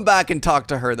might come back and talk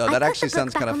to her though. That I actually put the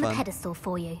sounds book kind back of on fun. the pedestal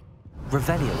for you.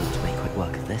 Revelio ought to make quick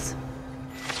work of this.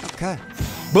 Okay.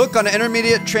 Book on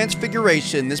intermediate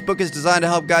transfiguration. This book is designed to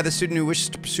help guide the student who wishes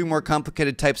to pursue more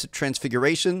complicated types of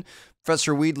transfiguration.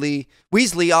 Professor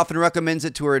Weasley often recommends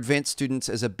it to her advanced students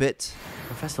as a bit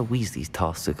Professor Weasley's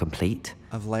tasks are complete.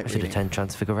 of light I should reading. attend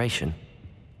Transfiguration.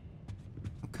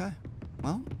 Okay.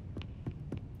 Well,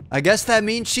 I guess that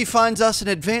means she finds us an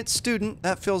advanced student.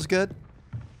 That feels good.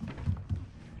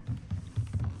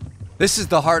 This is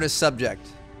the hardest subject,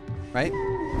 right?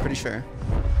 Pretty sure.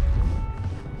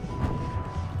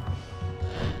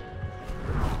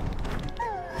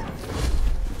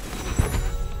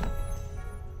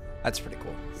 That's pretty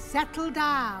cool. Settle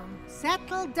down.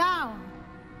 Settle down.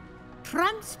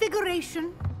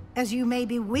 Transfiguration, as you may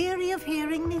be weary of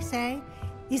hearing me say,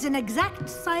 is an exact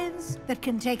science that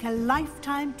can take a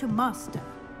lifetime to master.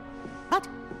 But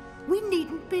we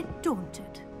needn't be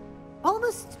daunted.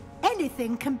 Almost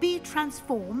anything can be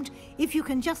transformed if you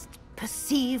can just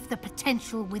perceive the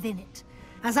potential within it.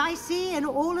 As I see in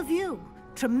all of you,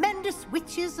 tremendous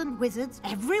witches and wizards,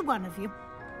 every one of you.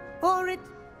 Or it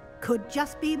could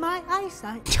just be my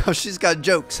eyesight. Oh, she's got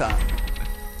jokes, huh?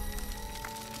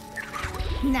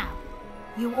 Now,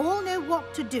 you all know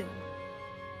what to do.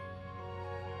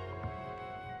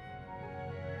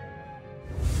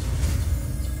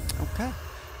 Okay.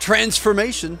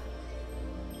 Transformation.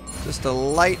 Just a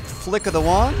light flick of the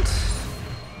wand.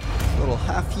 A little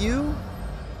half U.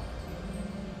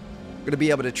 Gonna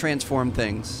be able to transform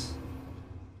things.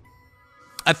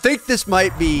 I think this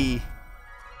might be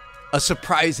a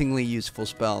surprisingly useful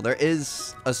spell. There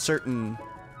is a certain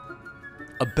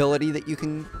ability that you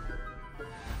can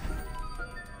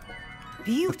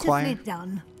Beautifully acquire.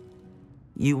 done.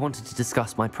 You wanted to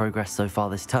discuss my progress so far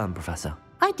this term, Professor.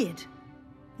 I did.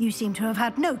 You seem to have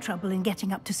had no trouble in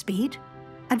getting up to speed.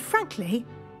 And frankly,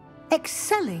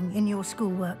 excelling in your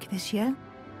schoolwork this year.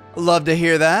 Love to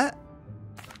hear that.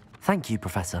 Thank you,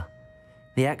 Professor.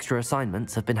 The extra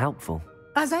assignments have been helpful.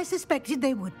 As I suspected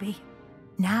they would be.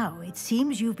 Now, it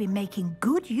seems you've been making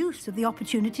good use of the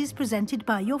opportunities presented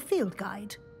by your field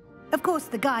guide. Of course,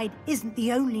 the guide isn't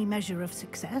the only measure of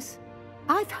success.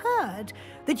 I've heard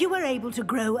that you were able to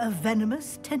grow a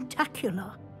venomous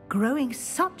tentacula. Growing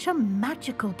such a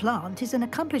magical plant is an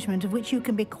accomplishment of which you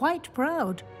can be quite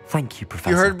proud. Thank you, Professor.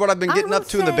 You heard what I've been getting I up will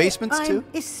to in the say basements I'm too?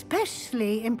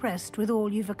 especially impressed with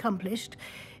all you've accomplished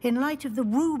in light of the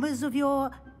rumors of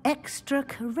your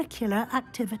extracurricular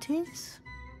activities.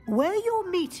 Were your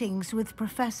meetings with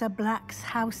Professor Black's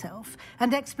house elf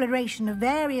and exploration of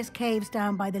various caves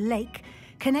down by the lake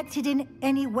connected in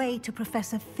any way to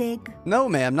Professor Fig? No,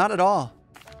 ma'am, not at all.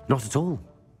 Not at all.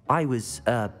 I was,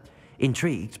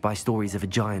 intrigued by stories of a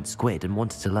giant squid and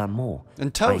wanted to learn more. And I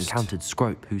toast. encountered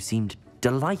Scrope, who seemed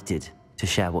delighted to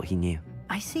share what he knew.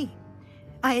 I see.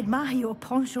 I admire your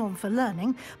penchant for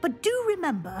learning, but do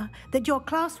remember that your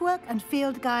classwork and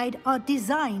field guide are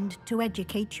designed to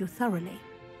educate you thoroughly.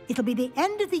 It'll be the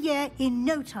end of the year in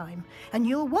no time, and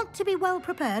you'll want to be well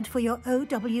prepared for your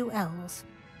OWLs.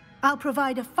 I'll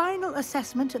provide a final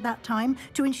assessment at that time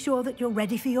to ensure that you're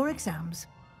ready for your exams.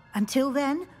 Until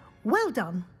then, well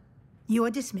done. You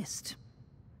are dismissed.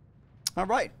 All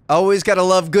right. Always got to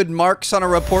love good marks on a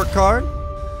report card.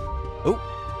 Oh,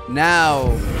 now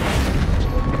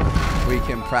we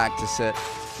can practice it.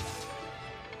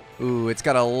 Ooh, it's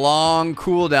got a long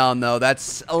cooldown, though.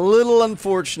 That's a little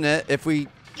unfortunate. If we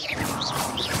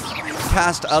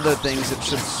cast other things, it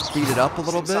should speed it up a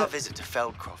little Since our bit. visit to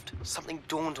Feldcroft, something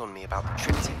dawned on me about the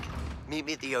triptych. Meet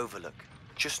me at the Overlook,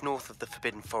 just north of the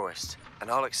Forbidden Forest,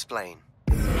 and I'll explain.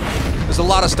 There's a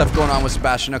lot of stuff going on with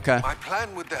Sebastian, okay. My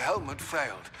plan with the helmet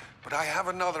failed, but I have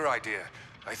another idea.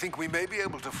 I think we may be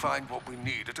able to find what we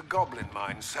need at a goblin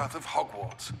mine south of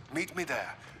Hogwarts. Meet me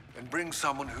there, and bring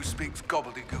someone who speaks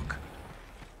gobbledygook.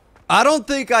 I don't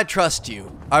think I trust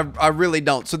you. I really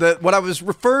don't. So what I was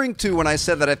referring to when I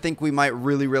said that I think we might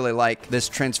really like this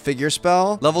transfigure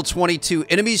spell. Level 22.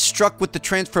 Enemies struck with the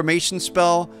transformation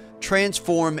spell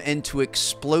transform into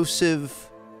explosive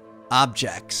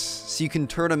objects. So you can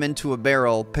turn them into a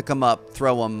barrel, pick them up,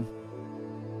 throw them.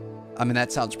 I mean,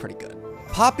 that sounds pretty good.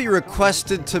 Poppy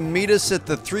requested to meet us at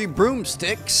the Three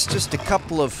Broomsticks. Just a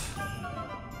couple of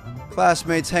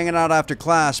classmates hanging out after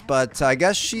class, but I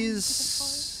guess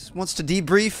wants to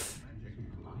debrief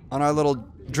on our little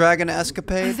dragon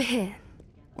escapade. Over here.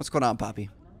 What's going on, Poppy?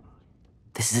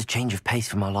 This is a change of pace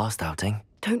from our last outing.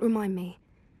 Don't remind me.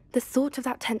 The thought of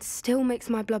that tent still makes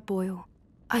my blood boil.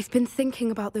 I've been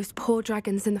thinking about those poor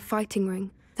dragons in the fighting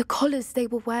ring. The collars they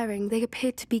were wearing, they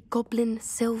appeared to be goblin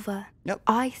silver. Yep.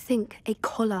 I think a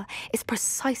collar is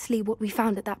precisely what we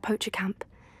found at that poacher camp.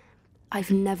 I've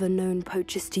never known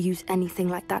poachers to use anything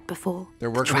like that before. They're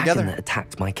working together. The dragon together. that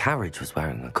attacked my carriage was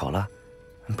wearing a collar,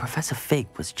 and Professor Fig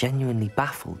was genuinely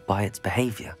baffled by its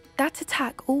behavior. That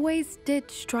attack always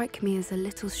did strike me as a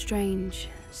little strange,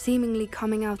 seemingly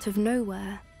coming out of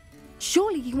nowhere.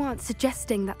 Surely you aren't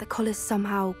suggesting that the collars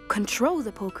somehow control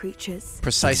the poor creatures?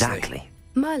 Precisely. Exactly.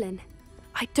 Merlin,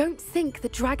 I don't think the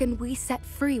dragon we set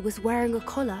free was wearing a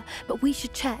collar, but we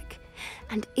should check.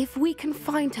 And if we can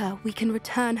find her, we can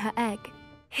return her egg.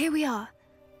 Here we are.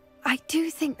 I do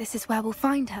think this is where we'll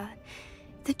find her.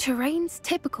 The terrain's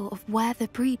typical of where the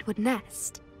breed would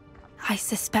nest. I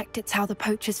suspect it's how the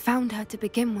poachers found her to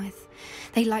begin with.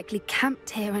 They likely camped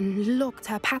here and logged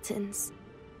her patterns.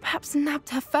 Perhaps nabbed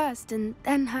her first and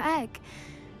then her egg.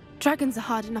 Dragons are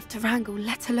hard enough to wrangle,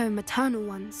 let alone maternal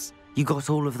ones. You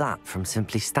got all of that from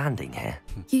simply standing here?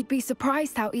 You'd be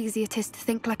surprised how easy it is to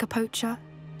think like a poacher.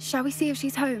 Shall we see if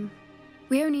she's home?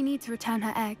 We only need to return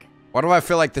her egg. Why do I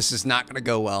feel like this is not going to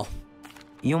go well?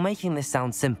 You're making this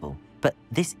sound simple, but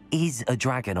this is a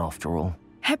dragon after all.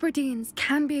 Hebrideans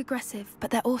can be aggressive, but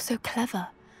they're also clever.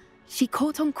 She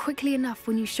caught on quickly enough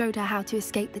when you showed her how to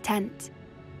escape the tent.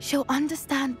 She'll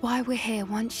understand why we're here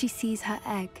once she sees her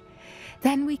egg.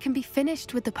 Then we can be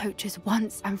finished with the poachers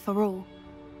once and for all.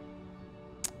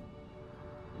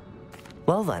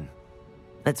 Well then,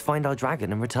 let's find our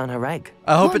dragon and return her egg.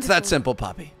 I hope it's that simple,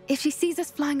 Poppy. If she sees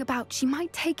us flying about, she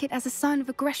might take it as a sign of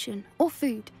aggression or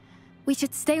food. We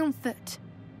should stay on foot.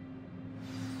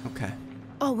 Okay.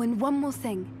 Oh, and one more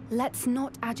thing. Let's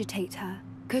not agitate her.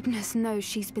 Goodness knows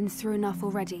she's been through enough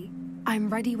already. I'm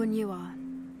ready when you are.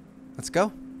 Let's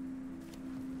go.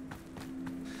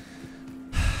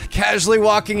 Casually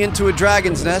walking into a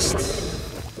dragon's nest.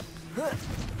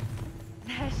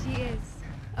 There she is,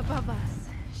 above us.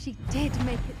 She did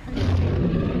make it home.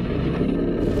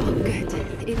 Oh, good.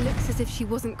 It looks as if she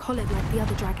wasn't collared like the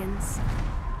other dragons.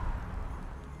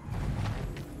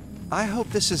 I hope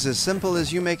this is as simple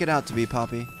as you make it out to be,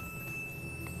 Poppy.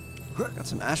 Got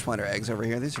some ashwinder eggs over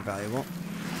here. These are valuable.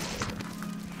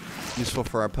 Useful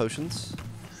for our potions.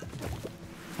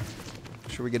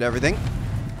 Make sure we get everything.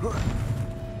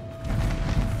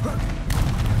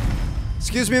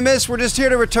 Excuse me, miss. We're just here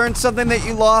to return something that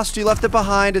you lost. You left it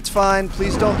behind. It's fine.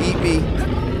 Please don't eat me.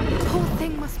 The poor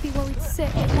thing must be worried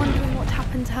sick, wondering what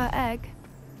happened to her egg.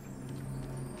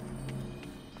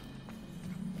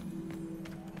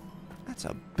 That's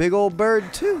a big old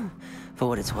bird, too. For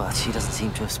what it's worth, she doesn't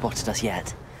seem to have spotted us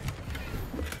yet.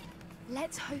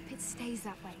 Let's hope it stays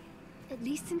that way. At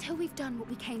least until we've done what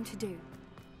we came to do.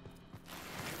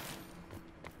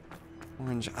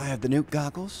 Orange Eye of the Newt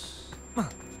goggles.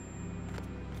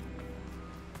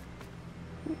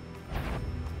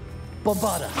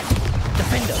 Bombarda!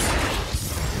 Defender!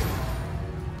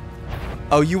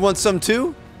 Oh, you want some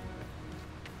too?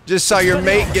 Just saw your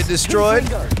mate get destroyed.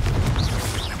 There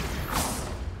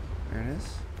it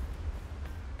is.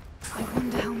 I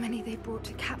wonder how many they brought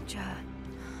to capture her.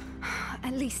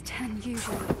 At least 10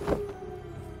 usually.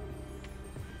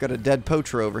 Got a dead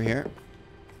poacher over here.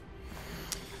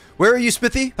 Where are you,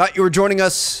 Smithy? Thought you were joining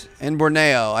us in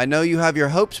Borneo. I know you have your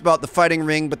hopes about the fighting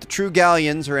ring, but the true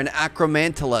galleons are in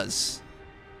Acromantilas.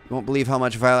 You won't believe how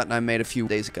much Violet and I made a few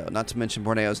days ago. Not to mention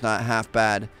Borneo's not half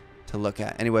bad to look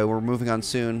at. Anyway, we're moving on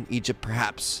soon. Egypt,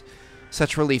 perhaps.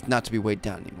 Such relief not to be weighed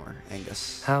down anymore,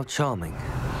 Angus. How charming.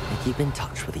 They keep in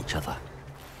touch with each other.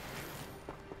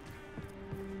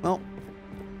 Well,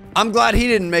 I'm glad he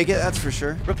didn't make it, that's for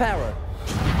sure. Reparo.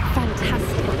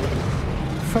 Fantastic.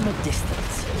 From a distance.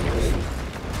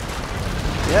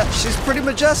 Yeah, she's pretty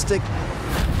majestic.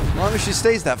 As long as she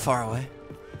stays that far away.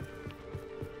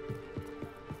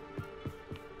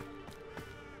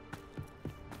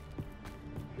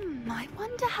 I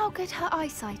wonder how good her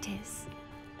eyesight is.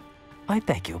 I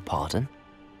beg your pardon?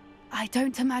 I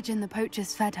don't imagine the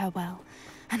poachers fed her well.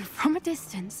 And from a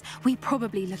distance, we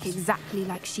probably look exactly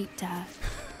like sheep to her.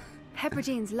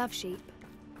 Hebrideans love sheep.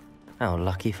 How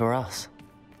lucky for us.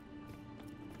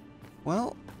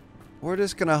 Well, we're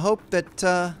just gonna hope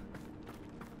that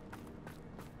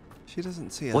she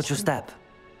doesn't see us. Watch your step.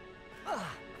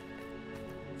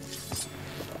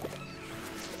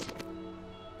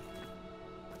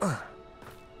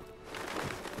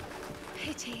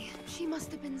 Pity. She must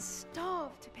have been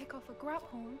starved to pick off a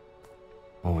grabhorn.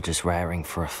 Or just raring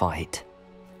for a fight.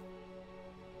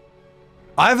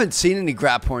 I haven't seen any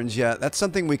graphorns yet. That's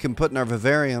something we can put in our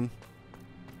vivarium.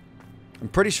 I'm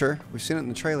pretty sure. We've seen it in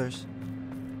the trailers.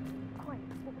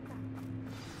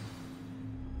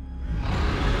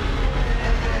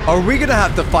 Are we gonna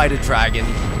have to fight a dragon?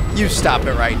 You stop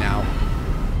it right now.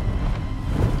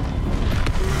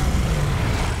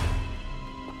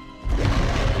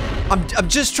 I'm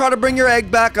just trying to bring your egg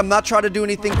back. I'm not trying to do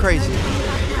anything crazy.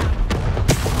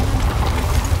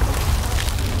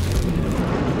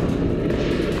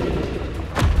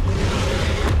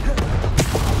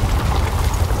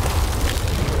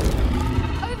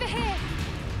 Over here.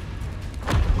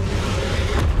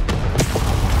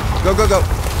 Go, go, go.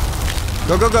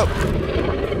 Go, go, go.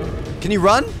 Can you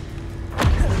run?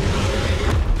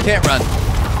 Can't run.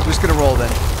 I'm just gonna roll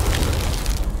then.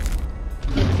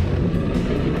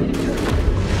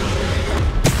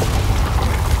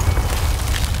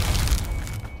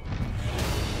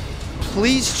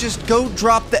 Please just go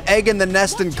drop the egg in the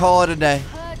nest and call it a day.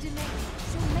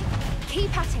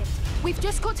 Keep at it. We've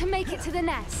just got to make it to the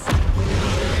nest.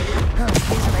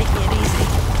 Please make it easy.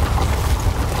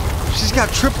 She's got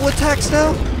triple attacks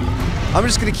now? I'm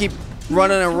just gonna keep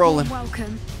running and rolling.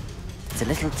 Welcome. It's a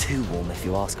little too warm if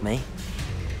you ask me.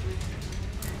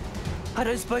 I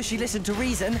don't suppose she listened to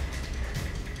reason.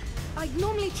 I'd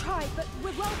normally try, but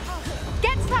we're well past.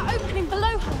 Get to that opening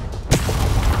below her.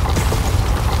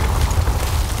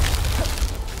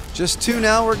 Just 2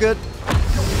 now, we're good. We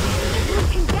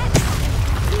can get to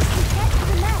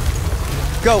the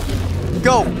nest. Go!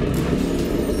 Go!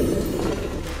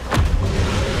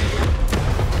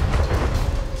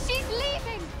 She's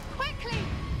leaving! Quickly!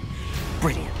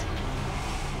 Brilliant.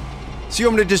 So you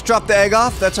want me to just drop the egg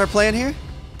off? That's our plan here?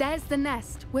 There's the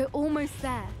nest. We're almost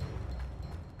there.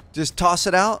 Just toss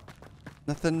it out?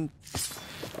 Nothing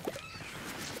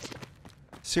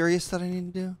serious that I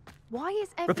need to do? Why is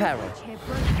every Repair witch here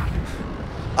broken?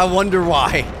 I wonder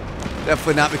why.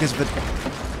 Definitely not because of a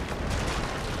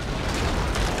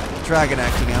dragon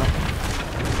acting out.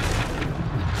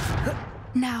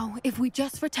 Now, if we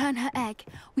just return her egg,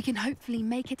 we can hopefully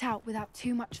make it out without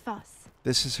too much fuss.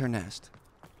 This is her nest.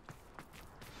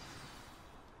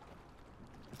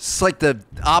 It's like the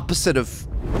opposite of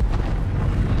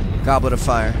Goblet of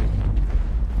Fire.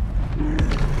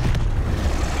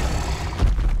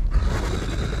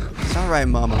 It's alright,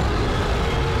 Mama.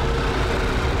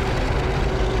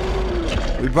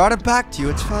 We brought it back to you,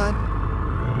 it's fine.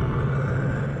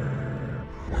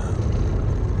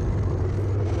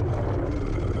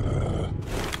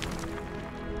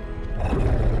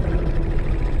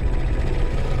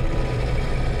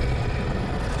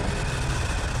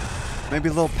 Maybe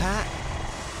a little pat?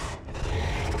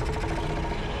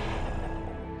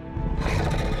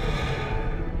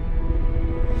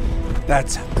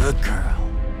 That's a good girl.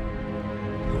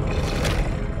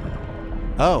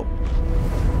 Oh.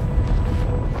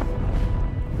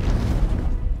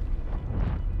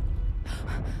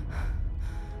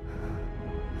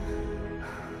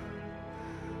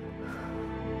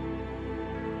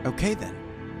 Okay then.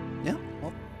 Yeah,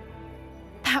 well.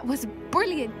 That was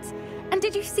brilliant. And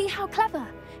did you see how clever?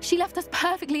 She left us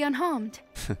perfectly unharmed.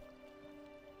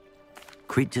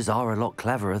 Creatures are a lot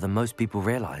cleverer than most people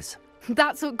realize.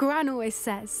 That's what Gran always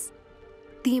says.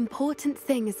 The important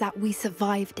thing is that we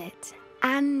survived it,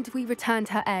 and we returned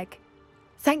her egg.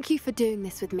 Thank you for doing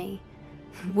this with me.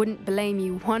 Wouldn't blame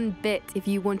you one bit if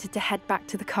you wanted to head back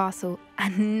to the castle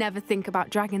and never think about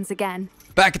dragons again.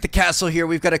 Back at the castle here,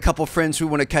 we've got a couple friends we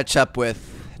want to catch up with.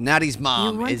 Natty's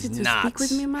mom is not speak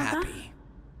with me, Mother? happy.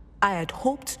 I had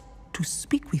hoped to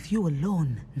speak with you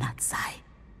alone, Natsai.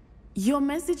 Your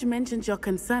message mentioned your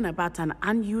concern about an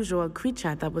unusual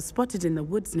creature that was spotted in the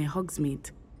woods near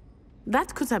Hogsmeade.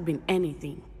 That could have been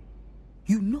anything.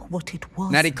 You know what it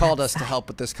was, Natty called us to help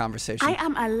with this conversation. I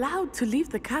am allowed to leave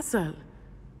the castle.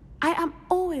 I am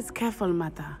always careful,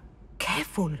 Mother.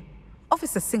 Careful?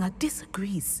 Officer Singer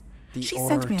disagrees. She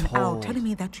sent me an owl telling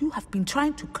me that you have been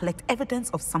trying to collect evidence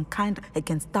of some kind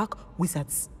against dark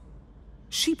wizards.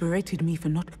 She berated me for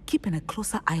not keeping a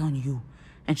closer eye on you.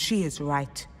 And she is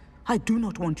right. I do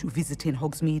not want you visiting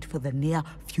Hogsmeade for the near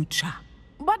future.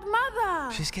 But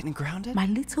Mother! She's getting grounded? My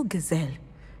little gazelle,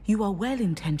 You are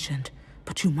well-intentioned,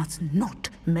 but you must not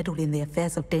meddle in the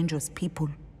affairs of dangerous people.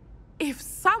 If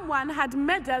someone had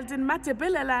meddled in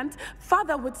Matabeleland,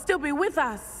 Father would still be with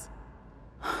us.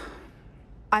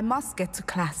 I must get to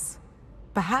class.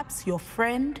 Perhaps your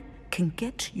friend can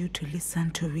get you to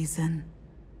listen to reason.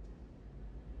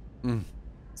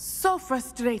 So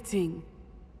frustrating.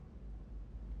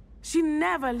 She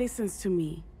never listens to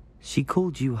me. She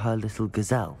called you her little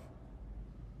gazelle.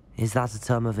 Is that a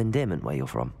term of endearment where you're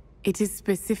from? It is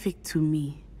specific to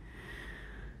me.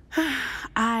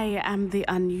 I am the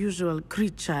unusual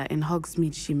creature in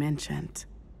Hogsmeade she mentioned.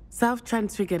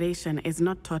 Self-transfiguration is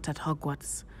not taught at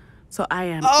Hogwarts, so I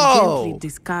am gently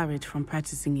discouraged from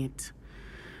practicing it.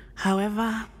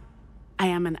 However, I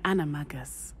am an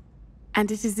animagus,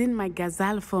 and it is in my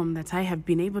gazelle form that I have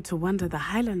been able to wander the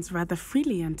Highlands rather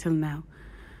freely until now,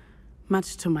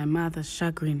 much to my mother's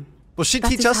chagrin. Will she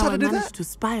teach us how to do that? I managed to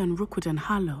spy on Rookwood and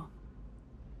Harlow.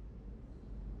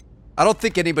 I don't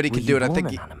think anybody can do it. I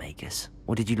think an animagus,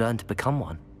 or did you learn to become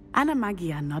one?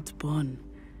 Animagi are not born.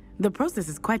 The process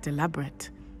is quite elaborate.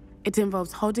 It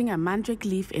involves holding a mandrake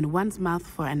leaf in one's mouth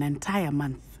for an entire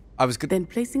month. Then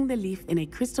placing the leaf in a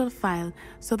crystal phial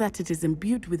so that it is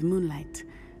imbued with moonlight.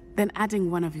 Then adding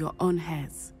one of your own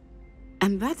hairs.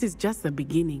 And that is just the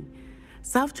beginning.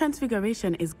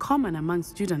 Self-transfiguration is common among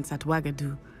students at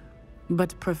Wagadu.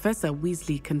 But Professor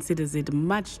Weasley considers it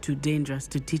much too dangerous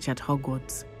to teach at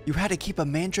Hogwarts. You had to keep a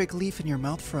mandrake leaf in your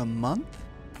mouth for a month?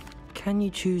 Can you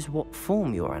choose what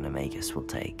form your animagus will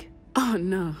take? Oh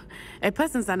no. A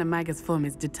person's animagus form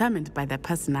is determined by their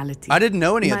personality. I didn't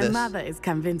know any of this. My mother is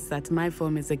convinced that my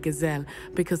form is a gazelle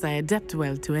because I adapt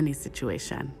well to any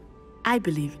situation. I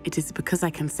believe it is because I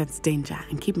can sense danger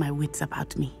and keep my wits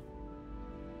about me.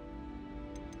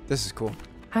 This is cool.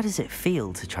 How does it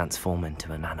feel to transform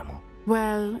into an animal?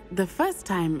 Well, the first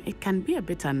time it can be a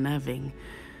bit unnerving.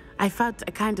 I felt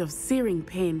a kind of searing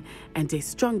pain and a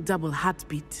strong double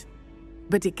heartbeat.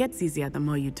 But it gets easier the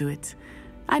more you do it.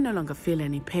 I no longer feel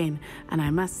any pain, and I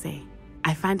must say,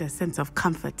 I find a sense of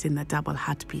comfort in the double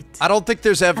heartbeat. I don't think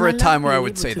there's ever a time where I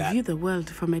would say to that. View the world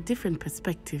from a different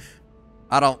perspective.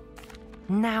 I don't.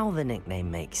 Now the nickname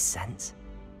makes sense.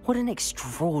 What an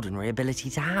extraordinary ability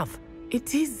to have.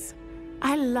 It is.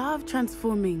 I love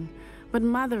transforming, but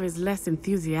Mother is less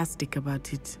enthusiastic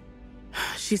about it.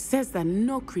 She says that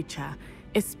no creature,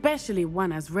 especially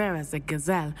one as rare as a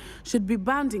gazelle, should be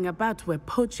bounding about where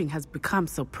poaching has become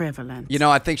so prevalent. You know,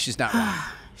 I think she's not wrong.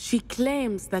 She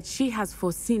claims that she has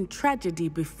foreseen tragedy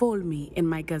befall me in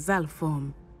my gazelle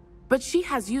form. But she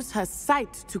has used her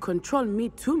sight to control me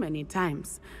too many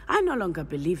times. I no longer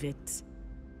believe it.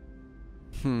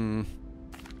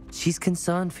 She's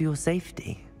concerned for your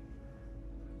safety.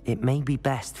 It may be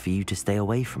best for you to stay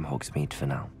away from Hogsmeade for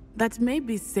now. That may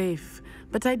be safe,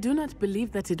 but I do not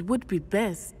believe that it would be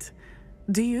best.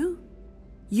 Do you?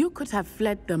 You could have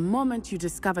fled the moment you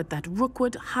discovered that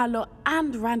Rookwood, Harlow,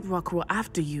 and Ranrock were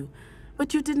after you,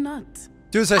 but you did not.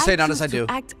 Do as I say, not as I do.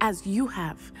 To act as you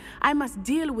have. I must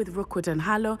deal with Rookwood and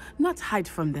Harlow, not hide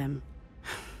from them.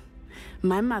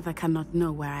 My mother cannot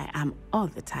know where I am all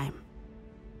the time.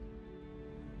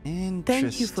 Interesting.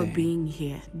 Thank you for being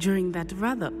here during that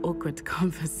rather awkward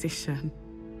conversation.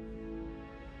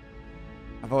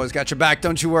 I've always got your back,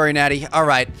 don't you worry, Natty. All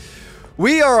right.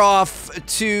 We are off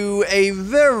to a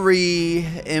very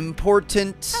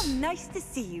important nice to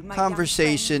see you, my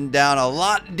conversation down a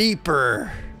lot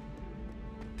deeper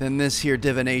than this here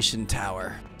divination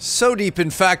tower. So deep, in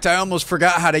fact, I almost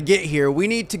forgot how to get here. We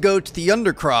need to go to the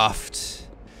Undercroft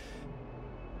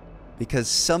because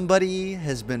somebody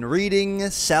has been reading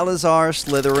Salazar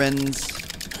Slytherin's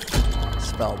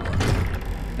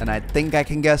spellbook. And I think I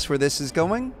can guess where this is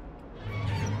going.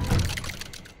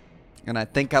 And I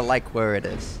think I like where it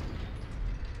is.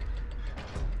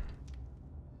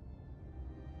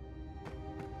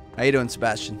 How you doing,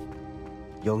 Sebastian?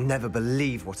 You'll never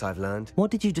believe what I've learned.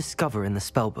 What did you discover in the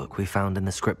spellbook we found in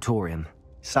the scriptorium?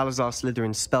 Salazar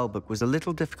Slytherin's spellbook was a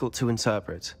little difficult to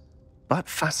interpret, but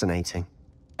fascinating.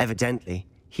 Evidently,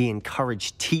 he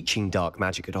encouraged teaching dark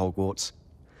magic at Hogwarts.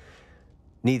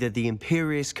 Neither the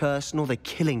Imperious Curse nor the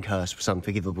Killing Curse was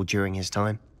unforgivable during his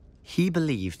time. He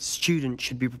believed students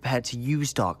should be prepared to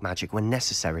use dark magic when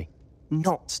necessary,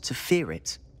 not to fear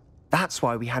it. That's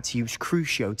why we had to use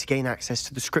Crucio to gain access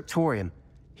to the scriptorium.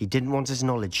 He didn't want his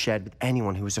knowledge shared with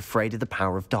anyone who was afraid of the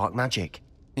power of dark magic.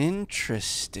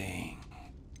 Interesting.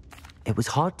 It was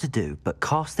hard to do, but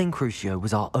casting Crucio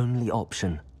was our only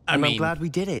option. I'm glad we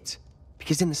did it,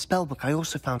 because in the spellbook I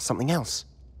also found something else.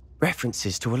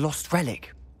 References to a lost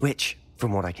relic, which,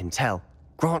 from what I can tell,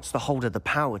 grants the holder the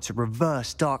power to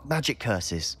reverse dark magic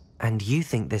curses. And you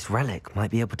think this relic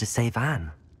might be able to save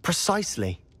Anne?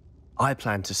 Precisely. I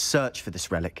plan to search for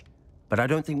this relic, but I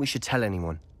don't think we should tell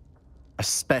anyone.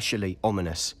 Especially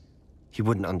Ominous. He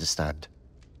wouldn't understand.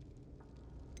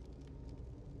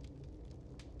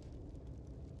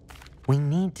 We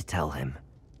need to tell him.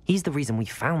 He's the reason we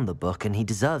found the book, and he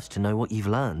deserves to know what you've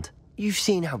learned. You've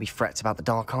seen how he frets about the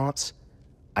dark arts.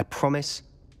 I promise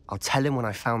I'll tell him when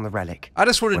I found the relic. I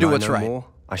just want to do what's right. More,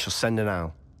 I shall send an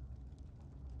owl.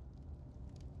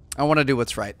 I want to do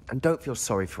what's right. And don't feel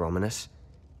sorry for Ominous.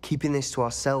 Keeping this to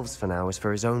ourselves for now is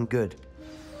for his own good.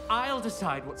 I'll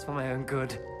decide what's for my own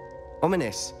good.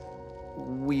 Ominous,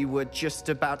 we were just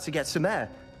about to get some air.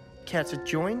 Care to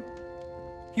join?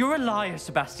 You're a liar,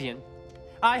 Sebastian.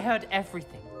 I heard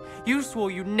everything. You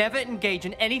swore you'd never engage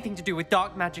in anything to do with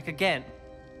dark magic again.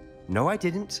 No, I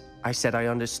didn't. I said I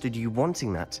understood you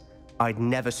wanting that. I'd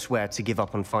never swear to give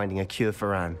up on finding a cure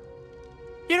for Anne.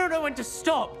 You don't know when to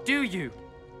stop, do you?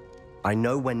 I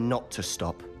know when not to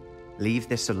stop. Leave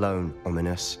this alone,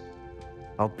 Ominous.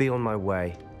 I'll be on my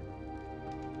way.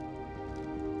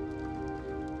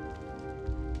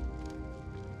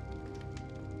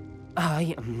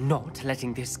 I am not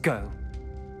letting this go.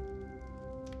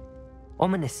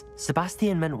 Ominous,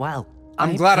 Sebastian meant well.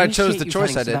 I'm glad I chose the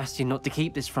choice I did. Sebastian not to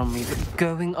keep this from me, but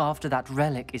going after that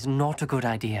relic is not a good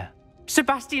idea.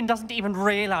 Sebastian doesn't even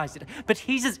realize it, but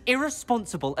he's as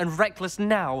irresponsible and reckless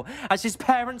now as his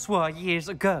parents were years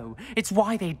ago. It's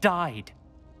why they died.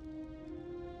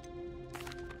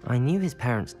 I knew his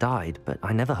parents died, but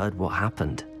I never heard what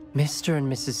happened. Mr.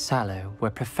 and Mrs. Sallow were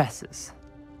professors.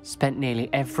 Spent nearly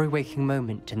every waking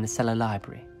moment in the cellar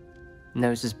library.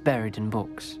 Noses buried in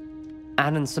books.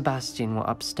 Anne and Sebastian were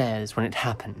upstairs when it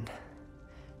happened.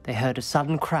 They heard a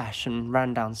sudden crash and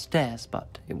ran downstairs,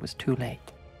 but it was too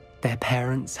late. Their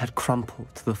parents had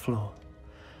crumpled to the floor.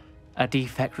 A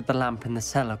defect with the lamp in the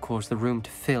cellar caused the room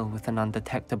to fill with an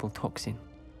undetectable toxin.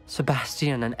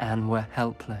 Sebastian and Anne were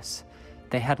helpless.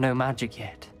 They had no magic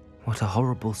yet. What a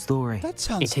horrible story. That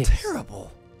sounds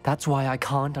terrible. That's why I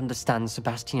can't understand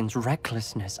Sebastian's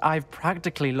recklessness. I've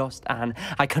practically lost Anne.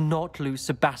 I cannot lose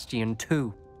Sebastian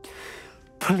too.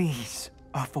 Please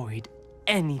avoid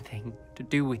anything to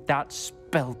do with that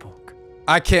spellbook.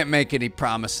 I can't make any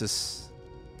promises.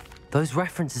 Those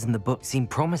references in the book seem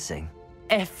promising.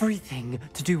 Everything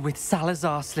to do with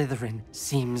Salazar Slytherin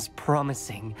seems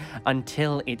promising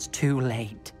until it's too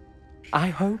late. I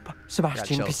hope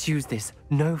Sebastian pursues this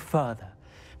no further.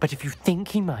 But if you think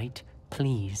he might,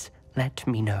 please let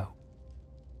me know.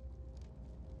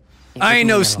 I ain't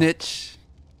no snitch.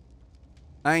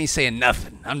 I ain't saying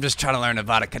nothing. I'm just trying to learn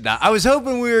Avada Kedavra. I was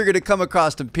hoping we were going to come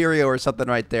across Imperio or something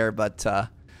right there, but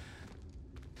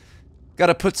got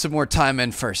to put some more time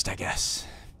in first, I guess.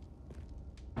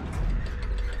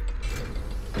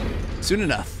 Soon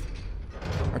enough.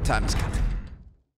 Our time is coming.